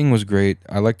the acting was great.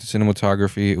 I liked the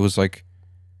cinematography. It was like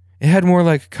it had more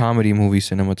like comedy movie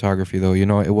cinematography though.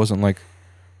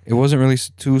 It wasn't really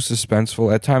too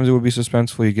suspenseful. At times it would be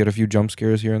suspenseful. You get a few jump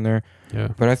scares here and there. Yeah.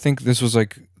 But I think this was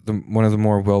like one of the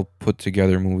more well put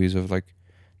together movies of like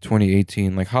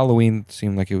 2018. Like Halloween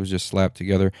seemed like it was just slapped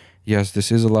together. Yes,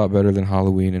 this is a lot better than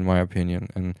Halloween in my opinion,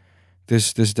 and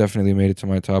this definitely made it to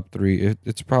my top 3.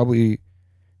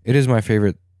 It is my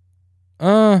favorite.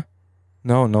 No,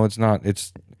 it's not.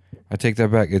 I take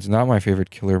that back. It's not my favorite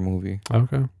killer movie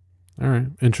Okay. All right.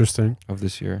 Interesting. of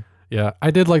this year. Yeah,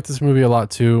 I did like this movie a lot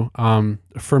too.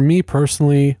 For me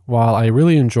personally, while I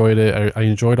really enjoyed it, I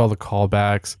enjoyed all the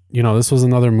callbacks. This was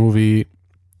another movie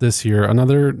this year,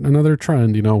 another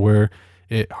trend, where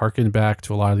it harkened back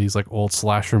to a lot of these like old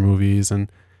slasher movies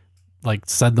and like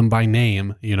said them by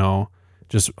name,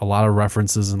 just a lot of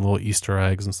references and little Easter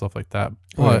eggs and stuff like that.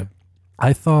 But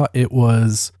I thought it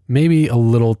was maybe a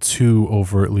little too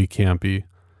overtly campy.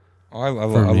 Oh, I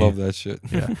love that shit.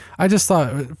 Yeah. I just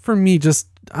thought, for me, just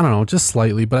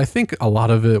slightly, but I think a lot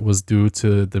of it was due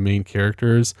to the main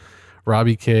characters,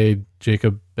 Robbie K,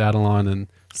 Jacob Batalon, and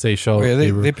Seychelles. Oh, yeah,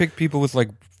 they pick people with like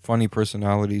funny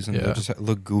personalities and they just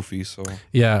look goofy. So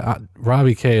yeah,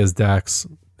 Robbie K as Dax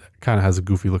kind of has a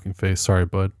goofy looking face. Sorry,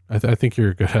 bud. I think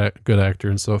you're a good actor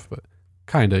and stuff, but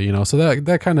kind of, so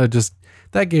that kind of just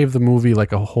that gave the movie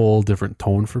like a whole different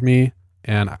tone for me,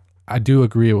 and I do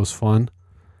agree it was fun.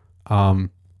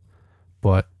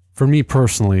 But for me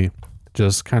personally,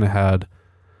 just kind of had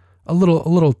a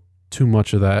little too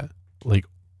much of that like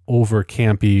over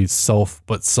campy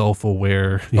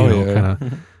self-aware,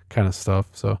 kind of stuff.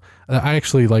 So I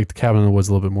actually liked Cabin in the Woods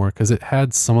a little bit more because it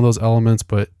had some of those elements,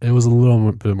 but it was a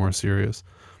little bit more serious.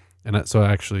 And so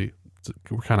actually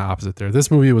we're kind of opposite there. This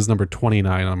movie was number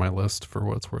 29 on my list for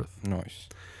what it's worth. nice.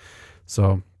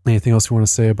 So anything else you want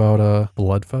to say about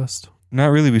Bloodfest? Not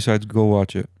really. Besides, go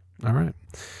watch it. All right.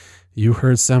 You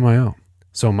heard Samael.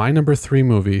 So my number 3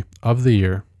 movie of the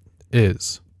year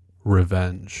is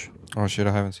Revenge. Oh shit,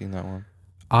 I haven't seen that one.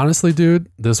 Honestly, dude,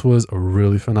 this was a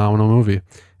really phenomenal movie.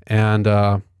 And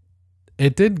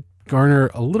it did garner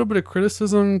a little bit of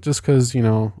criticism just because,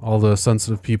 all the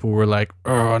sensitive people were like,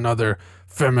 oh, another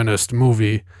feminist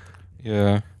movie.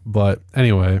 Yeah. But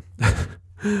anyway,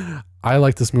 I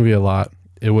like this movie a lot.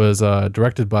 It was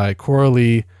directed by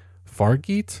Coralie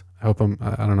Fargeet. I don't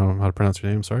know how to pronounce her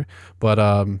name, sorry. But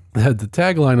the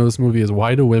tagline of this movie is,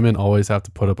 why do women always have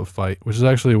to put up a fight? Which is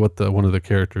actually what one of the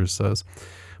characters says.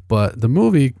 But the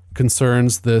movie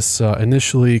concerns this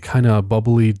initially kind of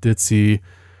bubbly, ditzy,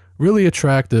 really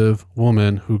attractive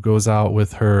woman who goes out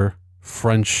with her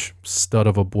French stud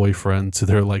of a boyfriend to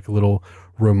their like little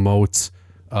remote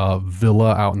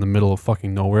villa out in the middle of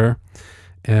fucking nowhere.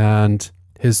 And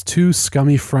his 2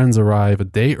 scummy friends arrive a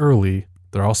day early.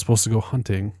 They're all supposed to go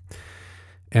hunting.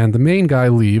 And the main guy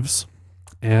leaves,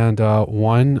 and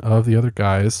one of the other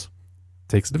guys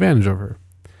takes advantage of her.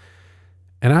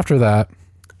 And after that,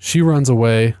 she runs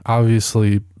away,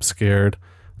 obviously scared.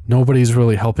 Nobody's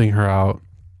really helping her out.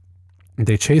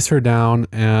 They chase her down,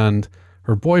 and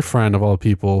her boyfriend, of all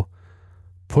people,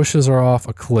 pushes her off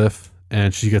a cliff,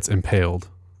 and she gets impaled.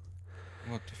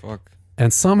 What the fuck?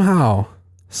 And somehow,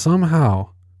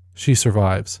 she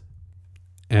survives.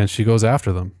 And she goes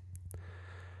after them.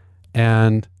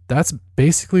 And that's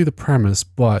basically the premise,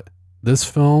 but this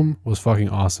film was fucking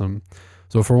awesome.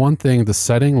 So for one thing, the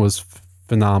setting was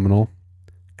phenomenal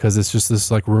because it's just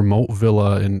this like remote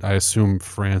villa in, I assume,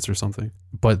 France or something.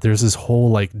 But there's this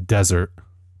whole like desert.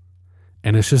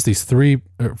 And it's just these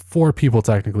 4 people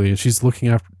technically, and she's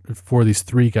looking for these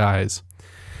 3 guys.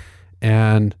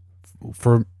 And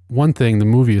for one thing, the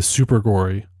movie is super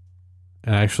gory.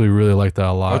 And I actually really like that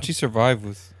a lot. How'd she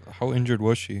survive how injured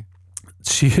was she?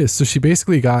 She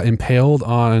basically got impaled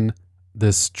on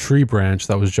this tree branch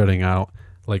that was jutting out,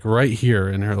 like right here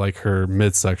in her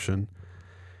midsection.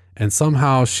 And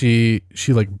somehow she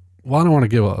like well, I don't want to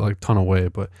give a like ton away,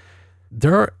 but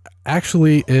there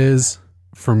actually is,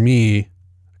 for me,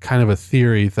 kind of a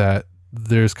theory that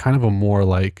there's kind of a more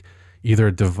like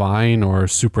either divine or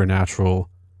supernatural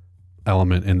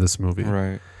element in this movie.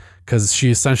 Right. Because she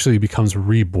essentially becomes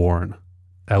reborn.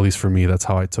 At least for me, that's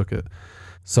how I took it.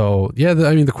 So yeah,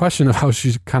 I mean, the question of how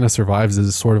she kind of survives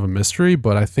is sort of a mystery,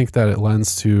 but I think that it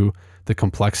lends to the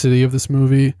complexity of this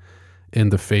movie in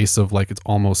the face of like its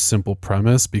almost simple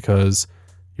premise, because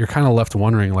you're kind of left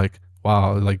wondering like,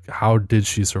 wow, like how did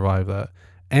she survive that?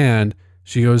 And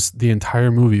she goes the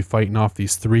entire movie fighting off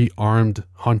these 3 armed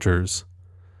hunters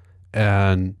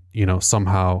and, you know,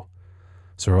 somehow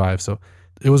survive. So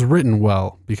it was written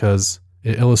well because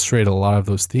it illustrated a lot of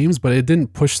those themes, but it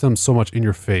didn't push them so much in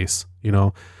your face, you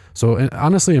know? So and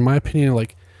honestly, in my opinion,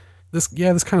 like this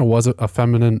kind of was a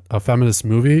feminist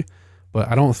movie, but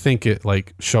I don't think it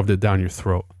like shoved it down your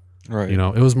throat. Right. You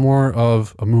know, it was more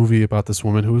of a movie about this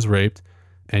woman who was raped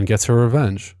and gets her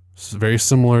revenge. It's very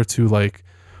similar to like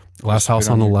Last House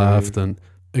on the Left and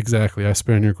exactly, I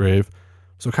Spit on Your Grave.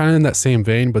 So kind of in that same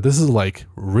vein, but this is like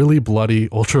really bloody,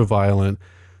 ultra violent.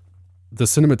 The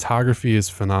cinematography is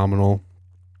phenomenal.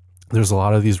 There's a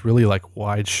lot of these really like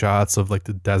wide shots of like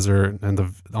the desert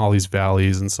and all these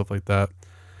valleys and stuff like that.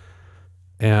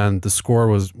 And the score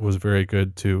was very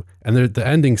good too. And the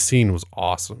ending scene was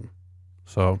awesome.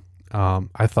 So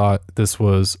I thought this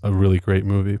was a really great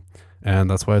movie. And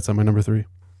that's why it's at my number 3.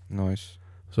 Nice.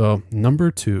 So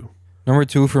number 2. Number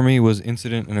 2 for me was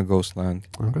Incident in a Ghostland.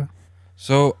 Okay.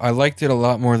 So I liked it a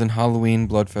lot more than Halloween,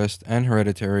 Bloodfest, and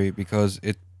Hereditary because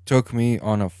it took me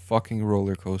on a fucking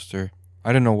roller coaster. I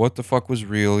didn't know what the fuck was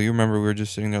real. You remember we were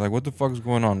just sitting there like, what the fuck is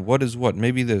going on? What is what?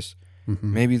 Maybe this,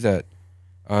 maybe that.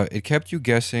 It kept you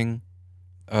guessing.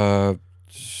 I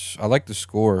liked the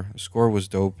score. The score was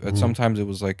dope. And sometimes it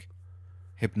was like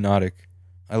hypnotic.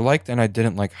 I liked and I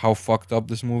didn't like how fucked up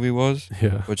this movie was.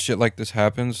 Yeah. But shit like this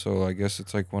happens, so I guess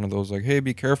it's like one of those like, hey,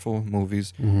 be careful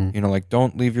movies. Mm-hmm. You know, like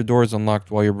don't leave your doors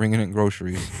unlocked while you're bringing in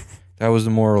groceries. That was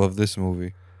the moral of this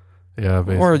movie. Yeah,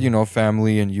 basically. Or, you know,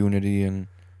 family and unity and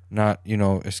not, you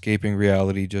know, escaping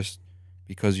reality just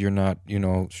because you're not, you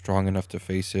know, strong enough to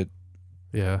face it.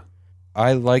 Yeah.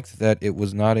 I liked that it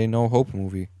was not a no hope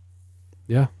movie.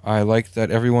 Yeah. I liked that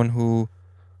everyone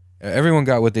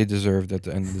got what they deserved at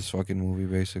the end of this fucking movie,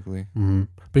 basically. Mm-hmm.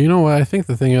 But you know what? I think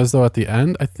the thing is, though, at the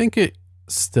end, I think it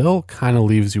still kind of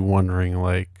leaves you wondering,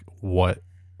 like, what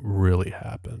really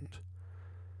happened.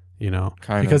 You know?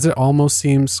 Because it almost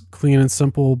seems clean and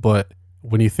simple, but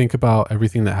when you think about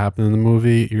everything that happened in the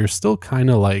movie, you're still kind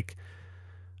of like,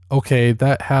 okay,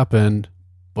 that happened,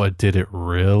 but did it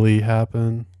really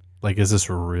happen? Like, is this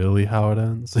really how it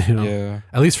ends? You know? Yeah.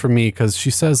 At least for me, because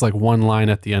she says like one line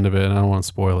at the end of it, and I don't want to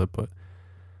spoil it, but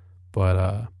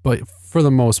for the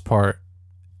most part,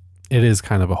 it is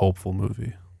kind of a hopeful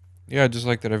movie. Yeah, just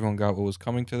like that everyone got what was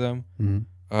coming to them.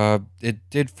 Mm-hmm. It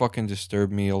did fucking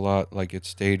disturb me a lot. Like, it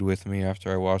stayed with me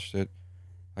after I watched it.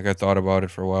 Like, I thought about it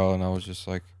for a while, and I was just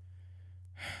like,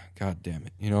 God damn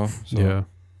it, you know? So,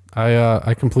 yeah.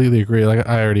 I completely agree. Like,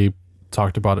 I already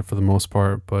talked about it for the most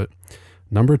part, but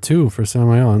number 2 for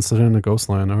Samuel, Incident in a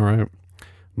Ghostland. All right.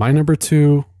 My number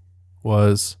 2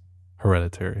 was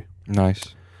Hereditary.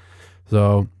 Nice.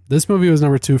 So this movie was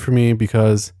number 2 for me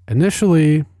because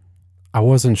initially I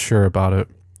wasn't sure about it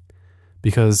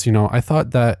because, you know, I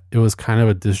thought that it was kind of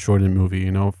a disjointed movie,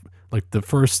 you know, like the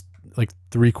first like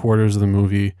 3/4 of the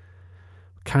movie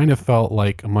kind of felt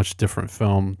like a much different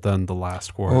film than the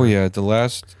last quarter. Oh yeah. The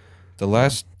last,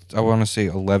 I want to say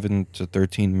 11 to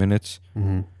 13 minutes.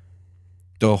 Mm-hmm.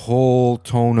 The whole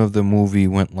tone of the movie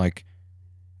went like,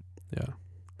 yeah,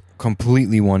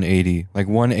 completely 180, like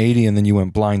 180, and then you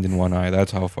went blind in one eye.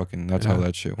 That's how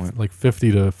that shit went. Like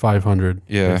 50 to 500.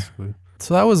 Yeah. Basically.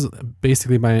 So that was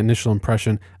basically my initial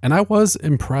impression, and I was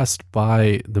impressed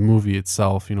by the movie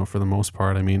itself. You know, for the most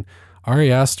part. I mean,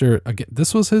 Ari Aster, again,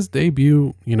 this was his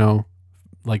debut, you know,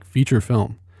 like feature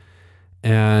film,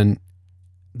 and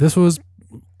this was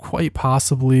quite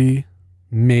possibly,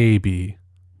 maybe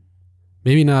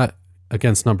not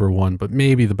against number 1, but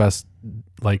maybe the best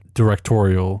like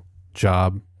directorial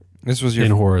job This was in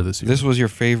horror this year. This was your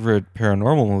favorite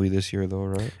paranormal movie this year, though,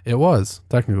 right? It was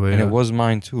technically, and yeah. It was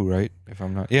mine too, right? If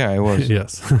I'm not, yeah, it was.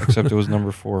 Yes. Except it was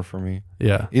number 4 for me.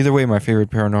 Yeah. Either way, my favorite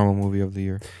paranormal movie of the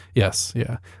year. Yes.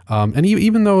 Yeah. And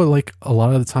even though like a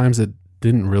lot of the times it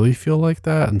didn't really feel like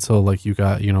that until like you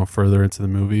got, you know, further into the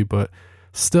movie, but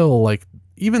still, like,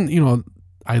 even, you know,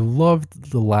 I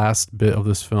loved the last bit of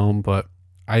this film, but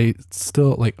I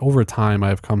still, like, over time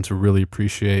I've come to really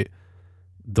appreciate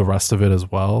the rest of it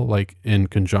as well, like in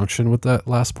conjunction with that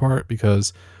last part,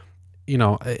 because you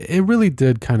know, it really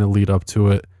did kind of lead up to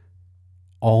it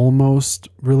almost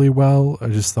really well. I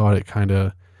just thought it kind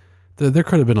of, there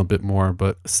could have been a bit more,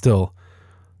 but still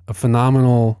a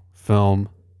phenomenal film.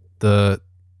 The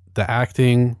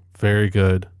acting, very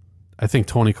good. I think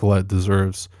Toni Collette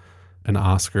deserves an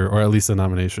Oscar, or at least a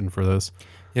nomination for this.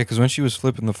 Yeah, because when she was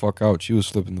flipping the fuck out, she was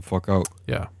flipping the fuck out.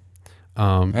 Yeah.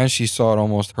 And she sawed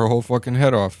almost her whole fucking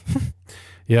head off.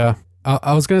 Yeah.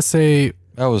 I was going to say...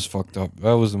 That was fucked up.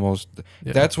 That was the most...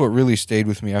 Yeah. That's what really stayed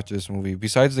with me after this movie.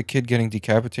 Besides the kid getting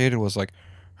decapitated, was like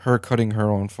her cutting her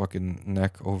own fucking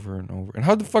neck over and over. And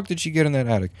how the fuck did she get in that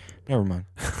attic? Never mind.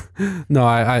 No,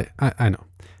 I know.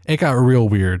 It got real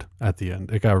weird at the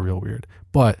end. It got real weird.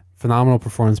 But phenomenal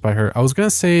performance by her. I was going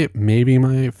to say maybe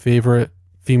my favorite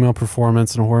female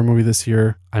performance in a horror movie this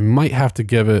year. I might have to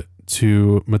give it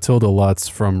to Matilda Lutz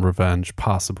from Revenge,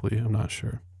 possibly. I'm not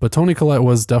sure. But Toni Collette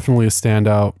was definitely a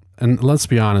standout. And let's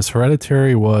be honest,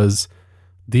 Hereditary was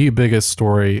the biggest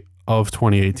story of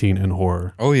 2018 in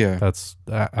horror. Oh, yeah.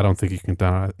 I don't think you can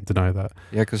deny that.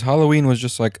 Yeah, because Halloween was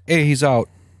just like, hey, he's out.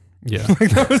 Yeah.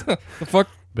 Like, that was the fuck?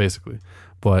 Basically.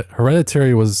 But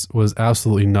Hereditary was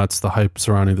absolutely nuts, the hype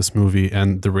surrounding this movie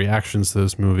and the reactions to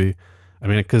this movie. I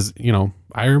mean, because, you know,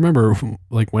 I remember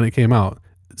like when it came out,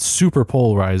 super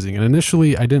polarizing. And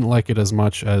initially I didn't like it as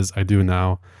much as I do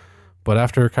now. But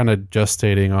after kind of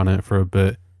gestating on it for a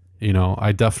bit, you know,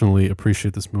 I definitely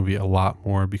appreciate this movie a lot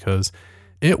more because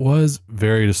it was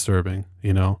very disturbing,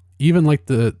 you know. Even like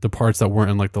the parts that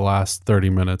weren't in like the last 30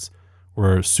 minutes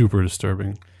were super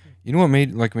disturbing. You know what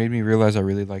made me realize I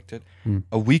really liked it?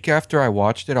 A week after I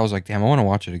watched it, I was like, damn, I want to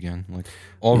watch it again. Like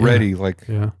already,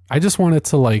 yeah. I just wanted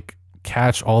to like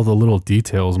catch all the little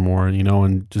details more, you know,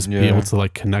 and just be able to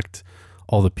like connect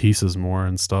all the pieces more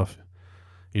and stuff,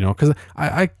 you know, because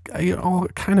I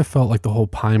kind of felt like the whole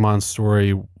Paimon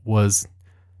story was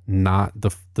not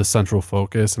the central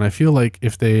focus, and I feel like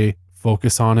if they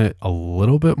focus on it a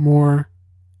little bit more,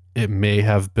 it may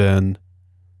have been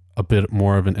a bit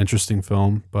more of an interesting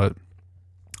film. But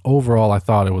overall, I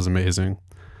thought it was amazing.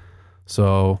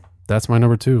 So that's my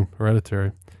number 2,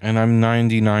 Hereditary. And I'm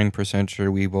 99%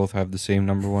 sure we both have the same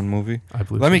number 1 movie. I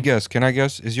believe. Let me guess. Can I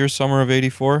guess? Is your Summer of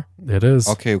 '84? It is.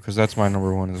 Okay, because that's my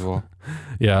number 1 as well.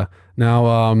 Yeah.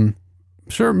 Now,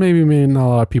 sure, maybe not a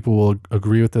lot of people will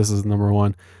agree with this as number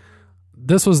 1.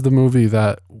 This was the movie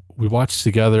that we watched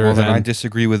together. Well, then I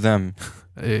disagree with them.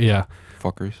 Yeah.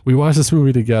 Fuckers. We watched this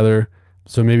movie together,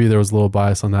 so maybe there was a little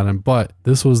bias on that end. But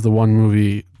this was the one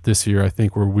movie this year, I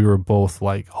think, where we were both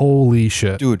like, holy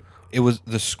shit. Dude, it was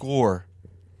the score,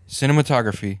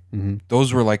 cinematography.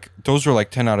 Those were like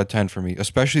 10 out of 10 for me.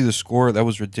 Especially the score, that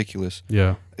was ridiculous.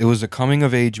 Yeah. It was a coming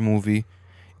of age movie.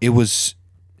 It was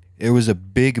a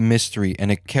big mystery,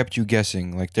 and it kept you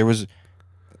guessing. Like there was,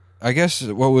 I guess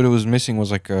what it was missing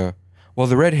was like the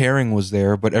red herring was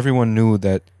there, but everyone knew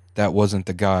that wasn't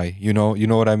the guy. You know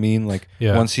what I mean? Like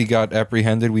once he got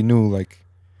apprehended, we knew like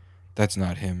that's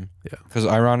not him. Yeah. Because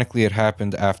ironically, it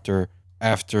happened after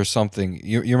something.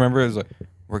 You remember? It was like,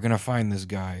 we're gonna find this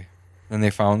guy, and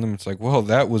they found him. It's like, well,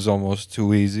 that was almost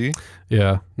too easy.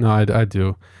 Yeah. No, I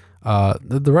do.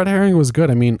 The red herring was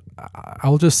good. I mean,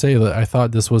 I'll just say that I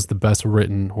thought this was the best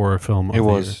written horror film of the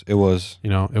year. It was. You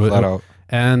know, it was flat out.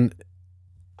 And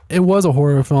it was a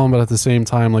horror film, but at the same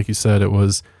time, like you said, it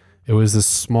was this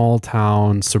small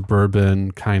town,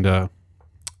 suburban kind of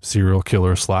serial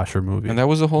killer slasher movie. And that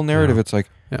was the whole narrative. Yeah. It's like,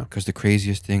 Yeah. because the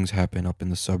craziest things happen up in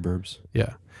the suburbs.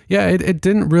 Yeah. Yeah. It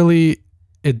didn't really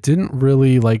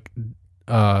like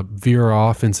veer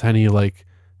off into any like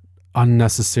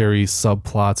unnecessary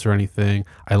subplots or anything.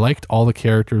 I liked all the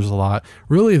characters a lot.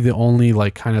 Really, the only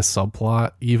like kind of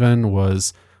subplot even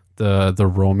was the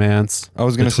romance. I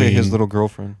was gonna say his little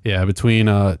girlfriend. Yeah, between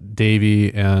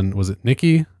Davy and was it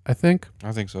Nikki? I think.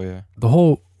 I think so. Yeah. The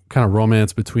whole kind of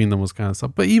romance between them was kind of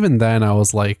stuff. But even then, I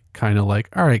was like, kind of like,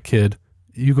 all right, kid,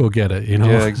 you go get it. You know.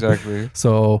 Yeah. Exactly.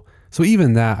 So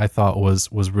even that I thought was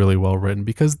really well written,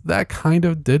 because that kind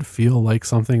of did feel like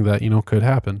something that, you know, could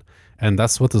happen. And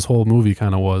that's what this whole movie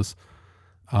kind of was.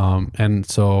 And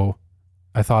so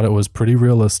I thought it was pretty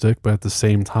realistic, but at the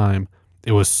same time,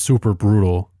 it was super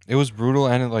brutal. It was brutal,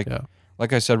 and it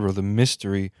like I said, bro, the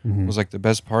mystery was like the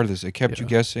best part of this. It kept you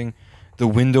guessing. The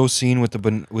window scene with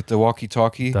the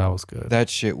walkie-talkie, That was good. that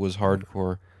shit was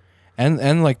hardcore.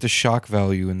 And like the shock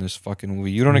value in this fucking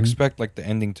movie. You don't expect like the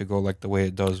ending to go like the way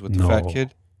it does with the fat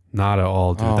kid. Not at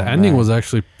all, dude. Oh, the ending man. was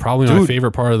actually probably my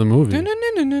favorite part of the movie. Yeah.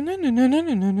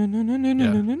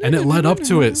 And it led up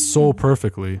to it so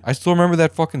perfectly. I still remember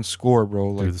that fucking score, bro.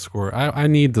 Like, Dude, the score. I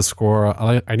need the score.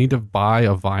 I need to buy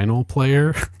a vinyl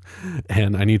player,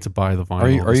 and I need to buy the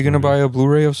vinyl. are you gonna buy a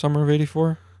Blu-ray of Summer of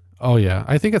 '84? Oh yeah,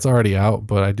 I think it's already out,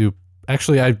 but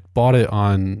I bought it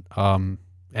on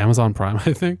Amazon Prime,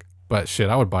 I think. But shit,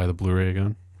 I would buy the Blu-ray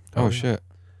again. Oh, yeah. shit.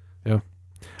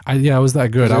 It was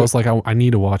that good. I was like, I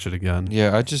need to watch it again.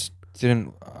 Yeah, I just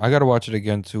didn't. I gotta watch it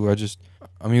again too.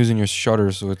 I'm using your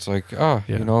Shutter, so it's like,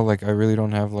 you know, like I really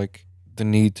don't have like the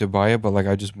need to buy it, but like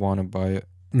I just want to buy it.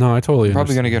 No, I totally. I'm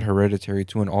probably gonna understand. get Hereditary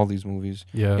too in all these movies.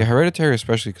 Yeah. Yeah, Hereditary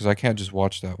especially because I can't just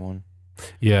watch that one.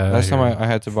 Yeah. Last time hear I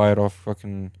had to buy it off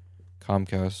fucking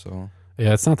Comcast, so.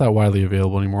 Yeah, it's not that widely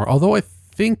available anymore. Although I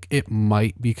think it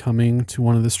might be coming to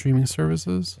one of the streaming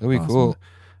services. That'd be possibly. cool.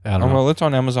 I don't know. Well, it's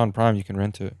on Amazon Prime. You can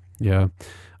rent it. Yeah.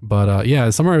 But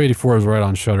Summer of 84 is right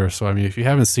on Shudder. So I mean, if you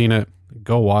haven't seen it,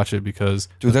 go watch it because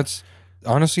Dude, that's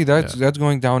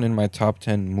going down in my top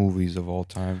 10 movies of all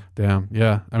time. damn,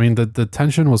 yeah. I mean, the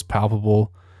tension was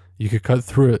palpable. You could cut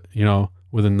through it, you know,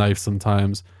 with a knife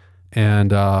sometimes.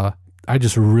 And I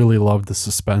just really loved the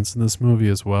suspense in this movie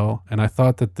as well. And I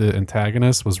thought that the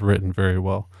antagonist was written very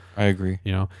well. I agree.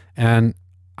 You know, and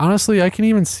honestly, I can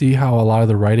even see how a lot of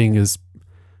the writing is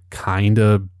kind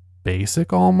of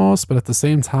basic almost, but at the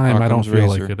same time, I don't Occam's feel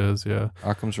razor. like it is. Yeah.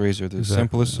 Occam's razor. The Exactly,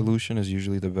 simplest yeah. solution is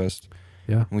usually the best.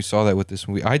 Yeah. And we saw that with this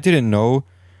movie. I didn't know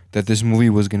that this movie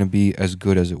was going to be as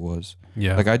good as it was.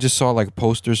 Yeah. Like, I just saw, like,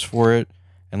 posters for it,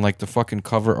 and, like, the fucking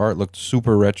cover art looked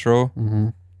super retro, mm-hmm.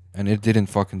 and it didn't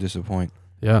fucking disappoint.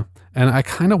 Yeah. And I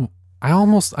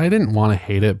didn't want to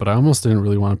hate it, but I almost didn't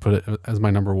really want to put it as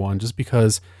my number one just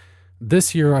because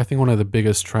this year, I think one of the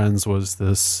biggest trends was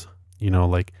this, you know,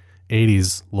 like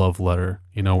 80s love letter,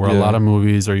 you know, where a lot of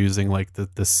movies are using like the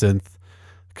synth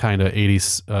kind of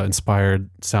 80s inspired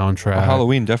soundtrack. Well,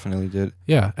 Halloween definitely did.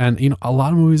 Yeah. And, you know, a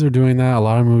lot of movies are doing that. A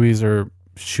lot of movies are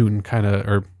shooting kind of,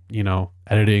 or, you know,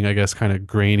 editing, I guess, kind of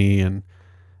grainy and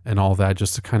all that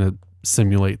just to kind of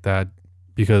simulate that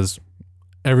because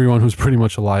everyone who's pretty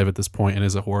much alive at this point and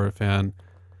is a horror fan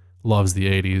loves the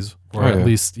 80s or at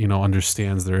least, you know,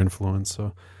 understands their influence.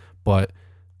 So, but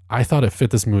I thought it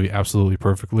fit this movie absolutely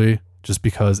perfectly just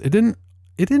because it didn't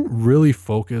really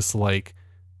focus like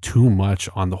too much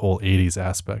on the whole 80s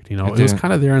aspect. You know, it was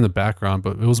kind of there in the background,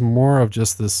 but it was more of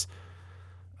just this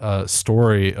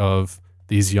story of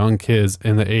these young kids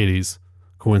in the 80s,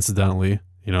 coincidentally,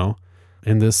 you know,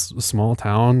 in this small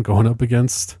town going up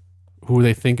against who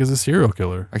they think is a serial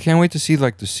killer. I can't wait to see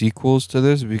like the sequels to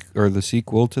this or the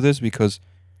sequel to this because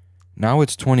now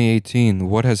it's 2018.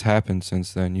 What has happened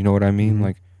since then? You know what I mean? Mm-hmm.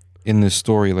 Like in this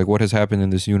story, like what has happened in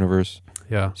this universe?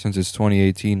 Yeah. Since it's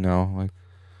 2018 now, like.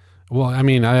 Well, I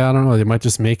mean, I don't know. They might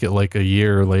just make it like a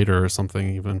year later or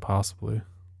something, even possibly.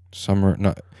 Summer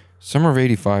of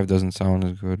 85 doesn't sound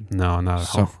as good. No, not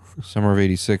at all. Summer of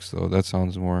 86 though, that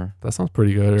sounds more. That sounds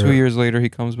pretty good. 2 years later he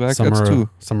comes back. That's two.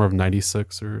 Summer of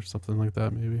 96 or something like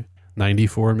that, maybe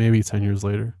 94, maybe 10 years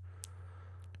later.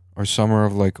 Or summer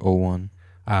of like 01.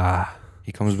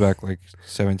 He comes back like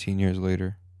 17 years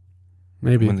later.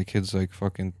 Maybe when the kid's like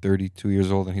fucking 32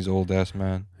 years old and he's an old ass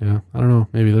man. Yeah, I don't know.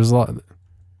 Maybe there's a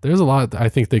lot I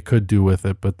think they could do with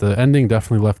it, but the ending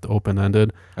definitely left open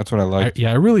ended. That's what I like.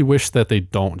 I really wish that they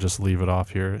don't just leave it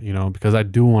off here, you know, because I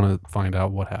do want to find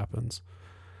out what happens.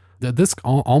 This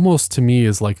almost to me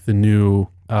is like the new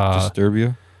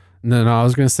Disturbia. No, I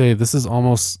was gonna say this is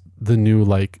almost the new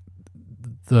like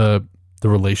the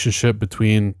relationship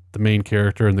between the main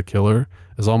character and the killer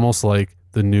is almost like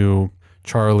the new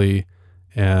Charlie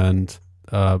and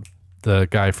the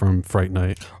guy from Fright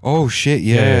Night. Oh shit!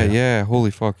 Yeah. Holy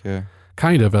fuck! Yeah.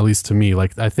 Kind of, at least to me.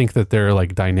 Like I think that their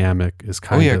like dynamic is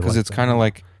kind of. Oh yeah, because it's kind of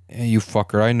like, hey, you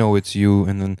fucker, I know it's you,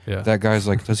 and then that guy's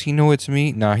like, does he know it's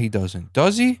me? Nah, he doesn't.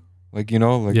 Does he? Like, you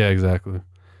know, like. Yeah, exactly.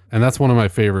 And that's one of my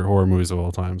favorite horror movies of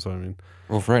all time. So I mean.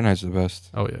 Well, Fright Night's the best.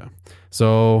 Oh yeah.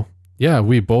 So yeah,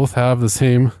 we both have the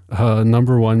same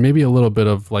number one. Maybe a little bit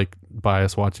of like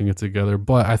bias watching it together,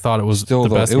 but I thought it was still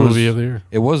the best movie of the year.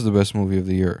 It was the best movie of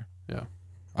the year. Yeah.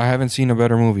 I haven't seen a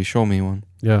better movie. Show me one.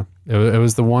 Yeah. It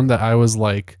was the one that I was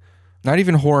like. Not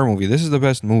even horror movie. This is the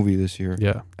best movie this year.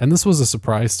 Yeah. And this was a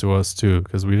surprise to us too,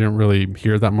 because we didn't really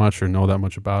hear that much or know that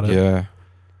much about it. Yeah.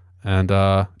 And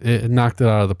it knocked it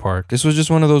out of the park. This was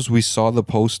just one of those, we saw the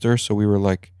poster, so we were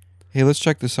like, hey, let's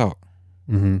check this out.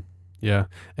 Mm-hmm. Yeah.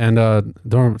 And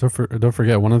don't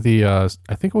forget, one of the,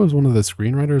 I think it was one of the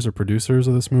screenwriters or producers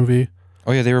of this movie.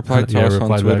 Oh yeah, they replied to us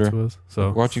on Twitter. Back to us,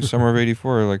 so. Watching Summer of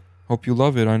 84, like, hope you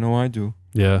love it. I know I do.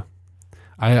 Yeah.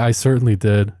 I certainly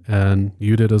did, and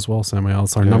you did as well, Samuel.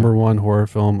 It's our number one horror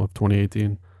film of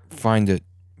 2018. Find it,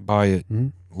 buy it,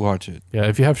 watch it. Yeah,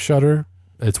 if you have Shudder,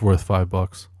 it's worth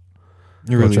 $5.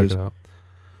 It really check is. it out.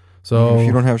 So if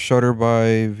you don't have Shudder,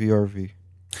 buy VRV.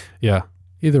 Yeah,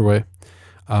 either way.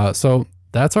 So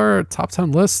that's our top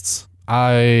 10 lists.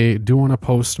 I do want to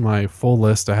post my full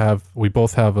list. We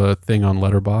both have a thing on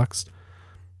Letterboxd.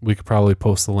 We could probably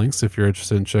post the links if you're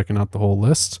interested in checking out the whole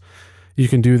list. You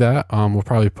can do that. We'll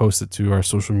probably post it to our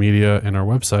social media and our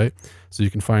website. So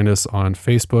you can find us on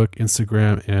Facebook,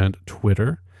 Instagram, and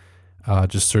Twitter.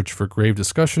 Just search for Grave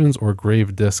Discussions or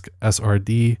Grave Disc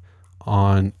SRD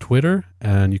on Twitter.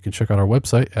 And you can check out our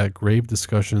website at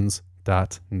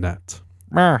gravediscussions.net.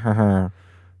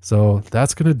 So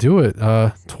that's going to do it.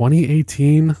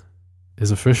 2018 is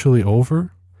officially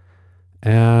over.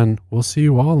 And we'll see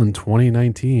you all in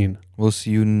 2019. We'll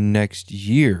see you next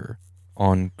year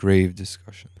on Grave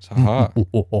Discussions. Haha.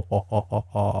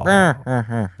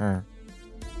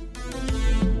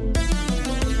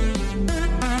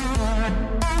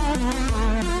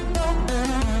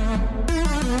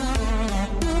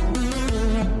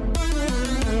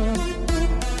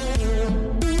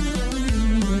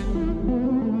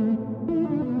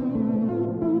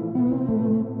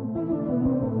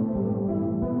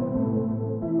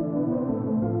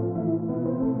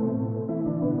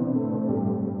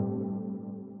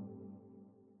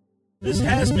 This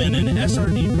has been an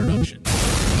SRD production.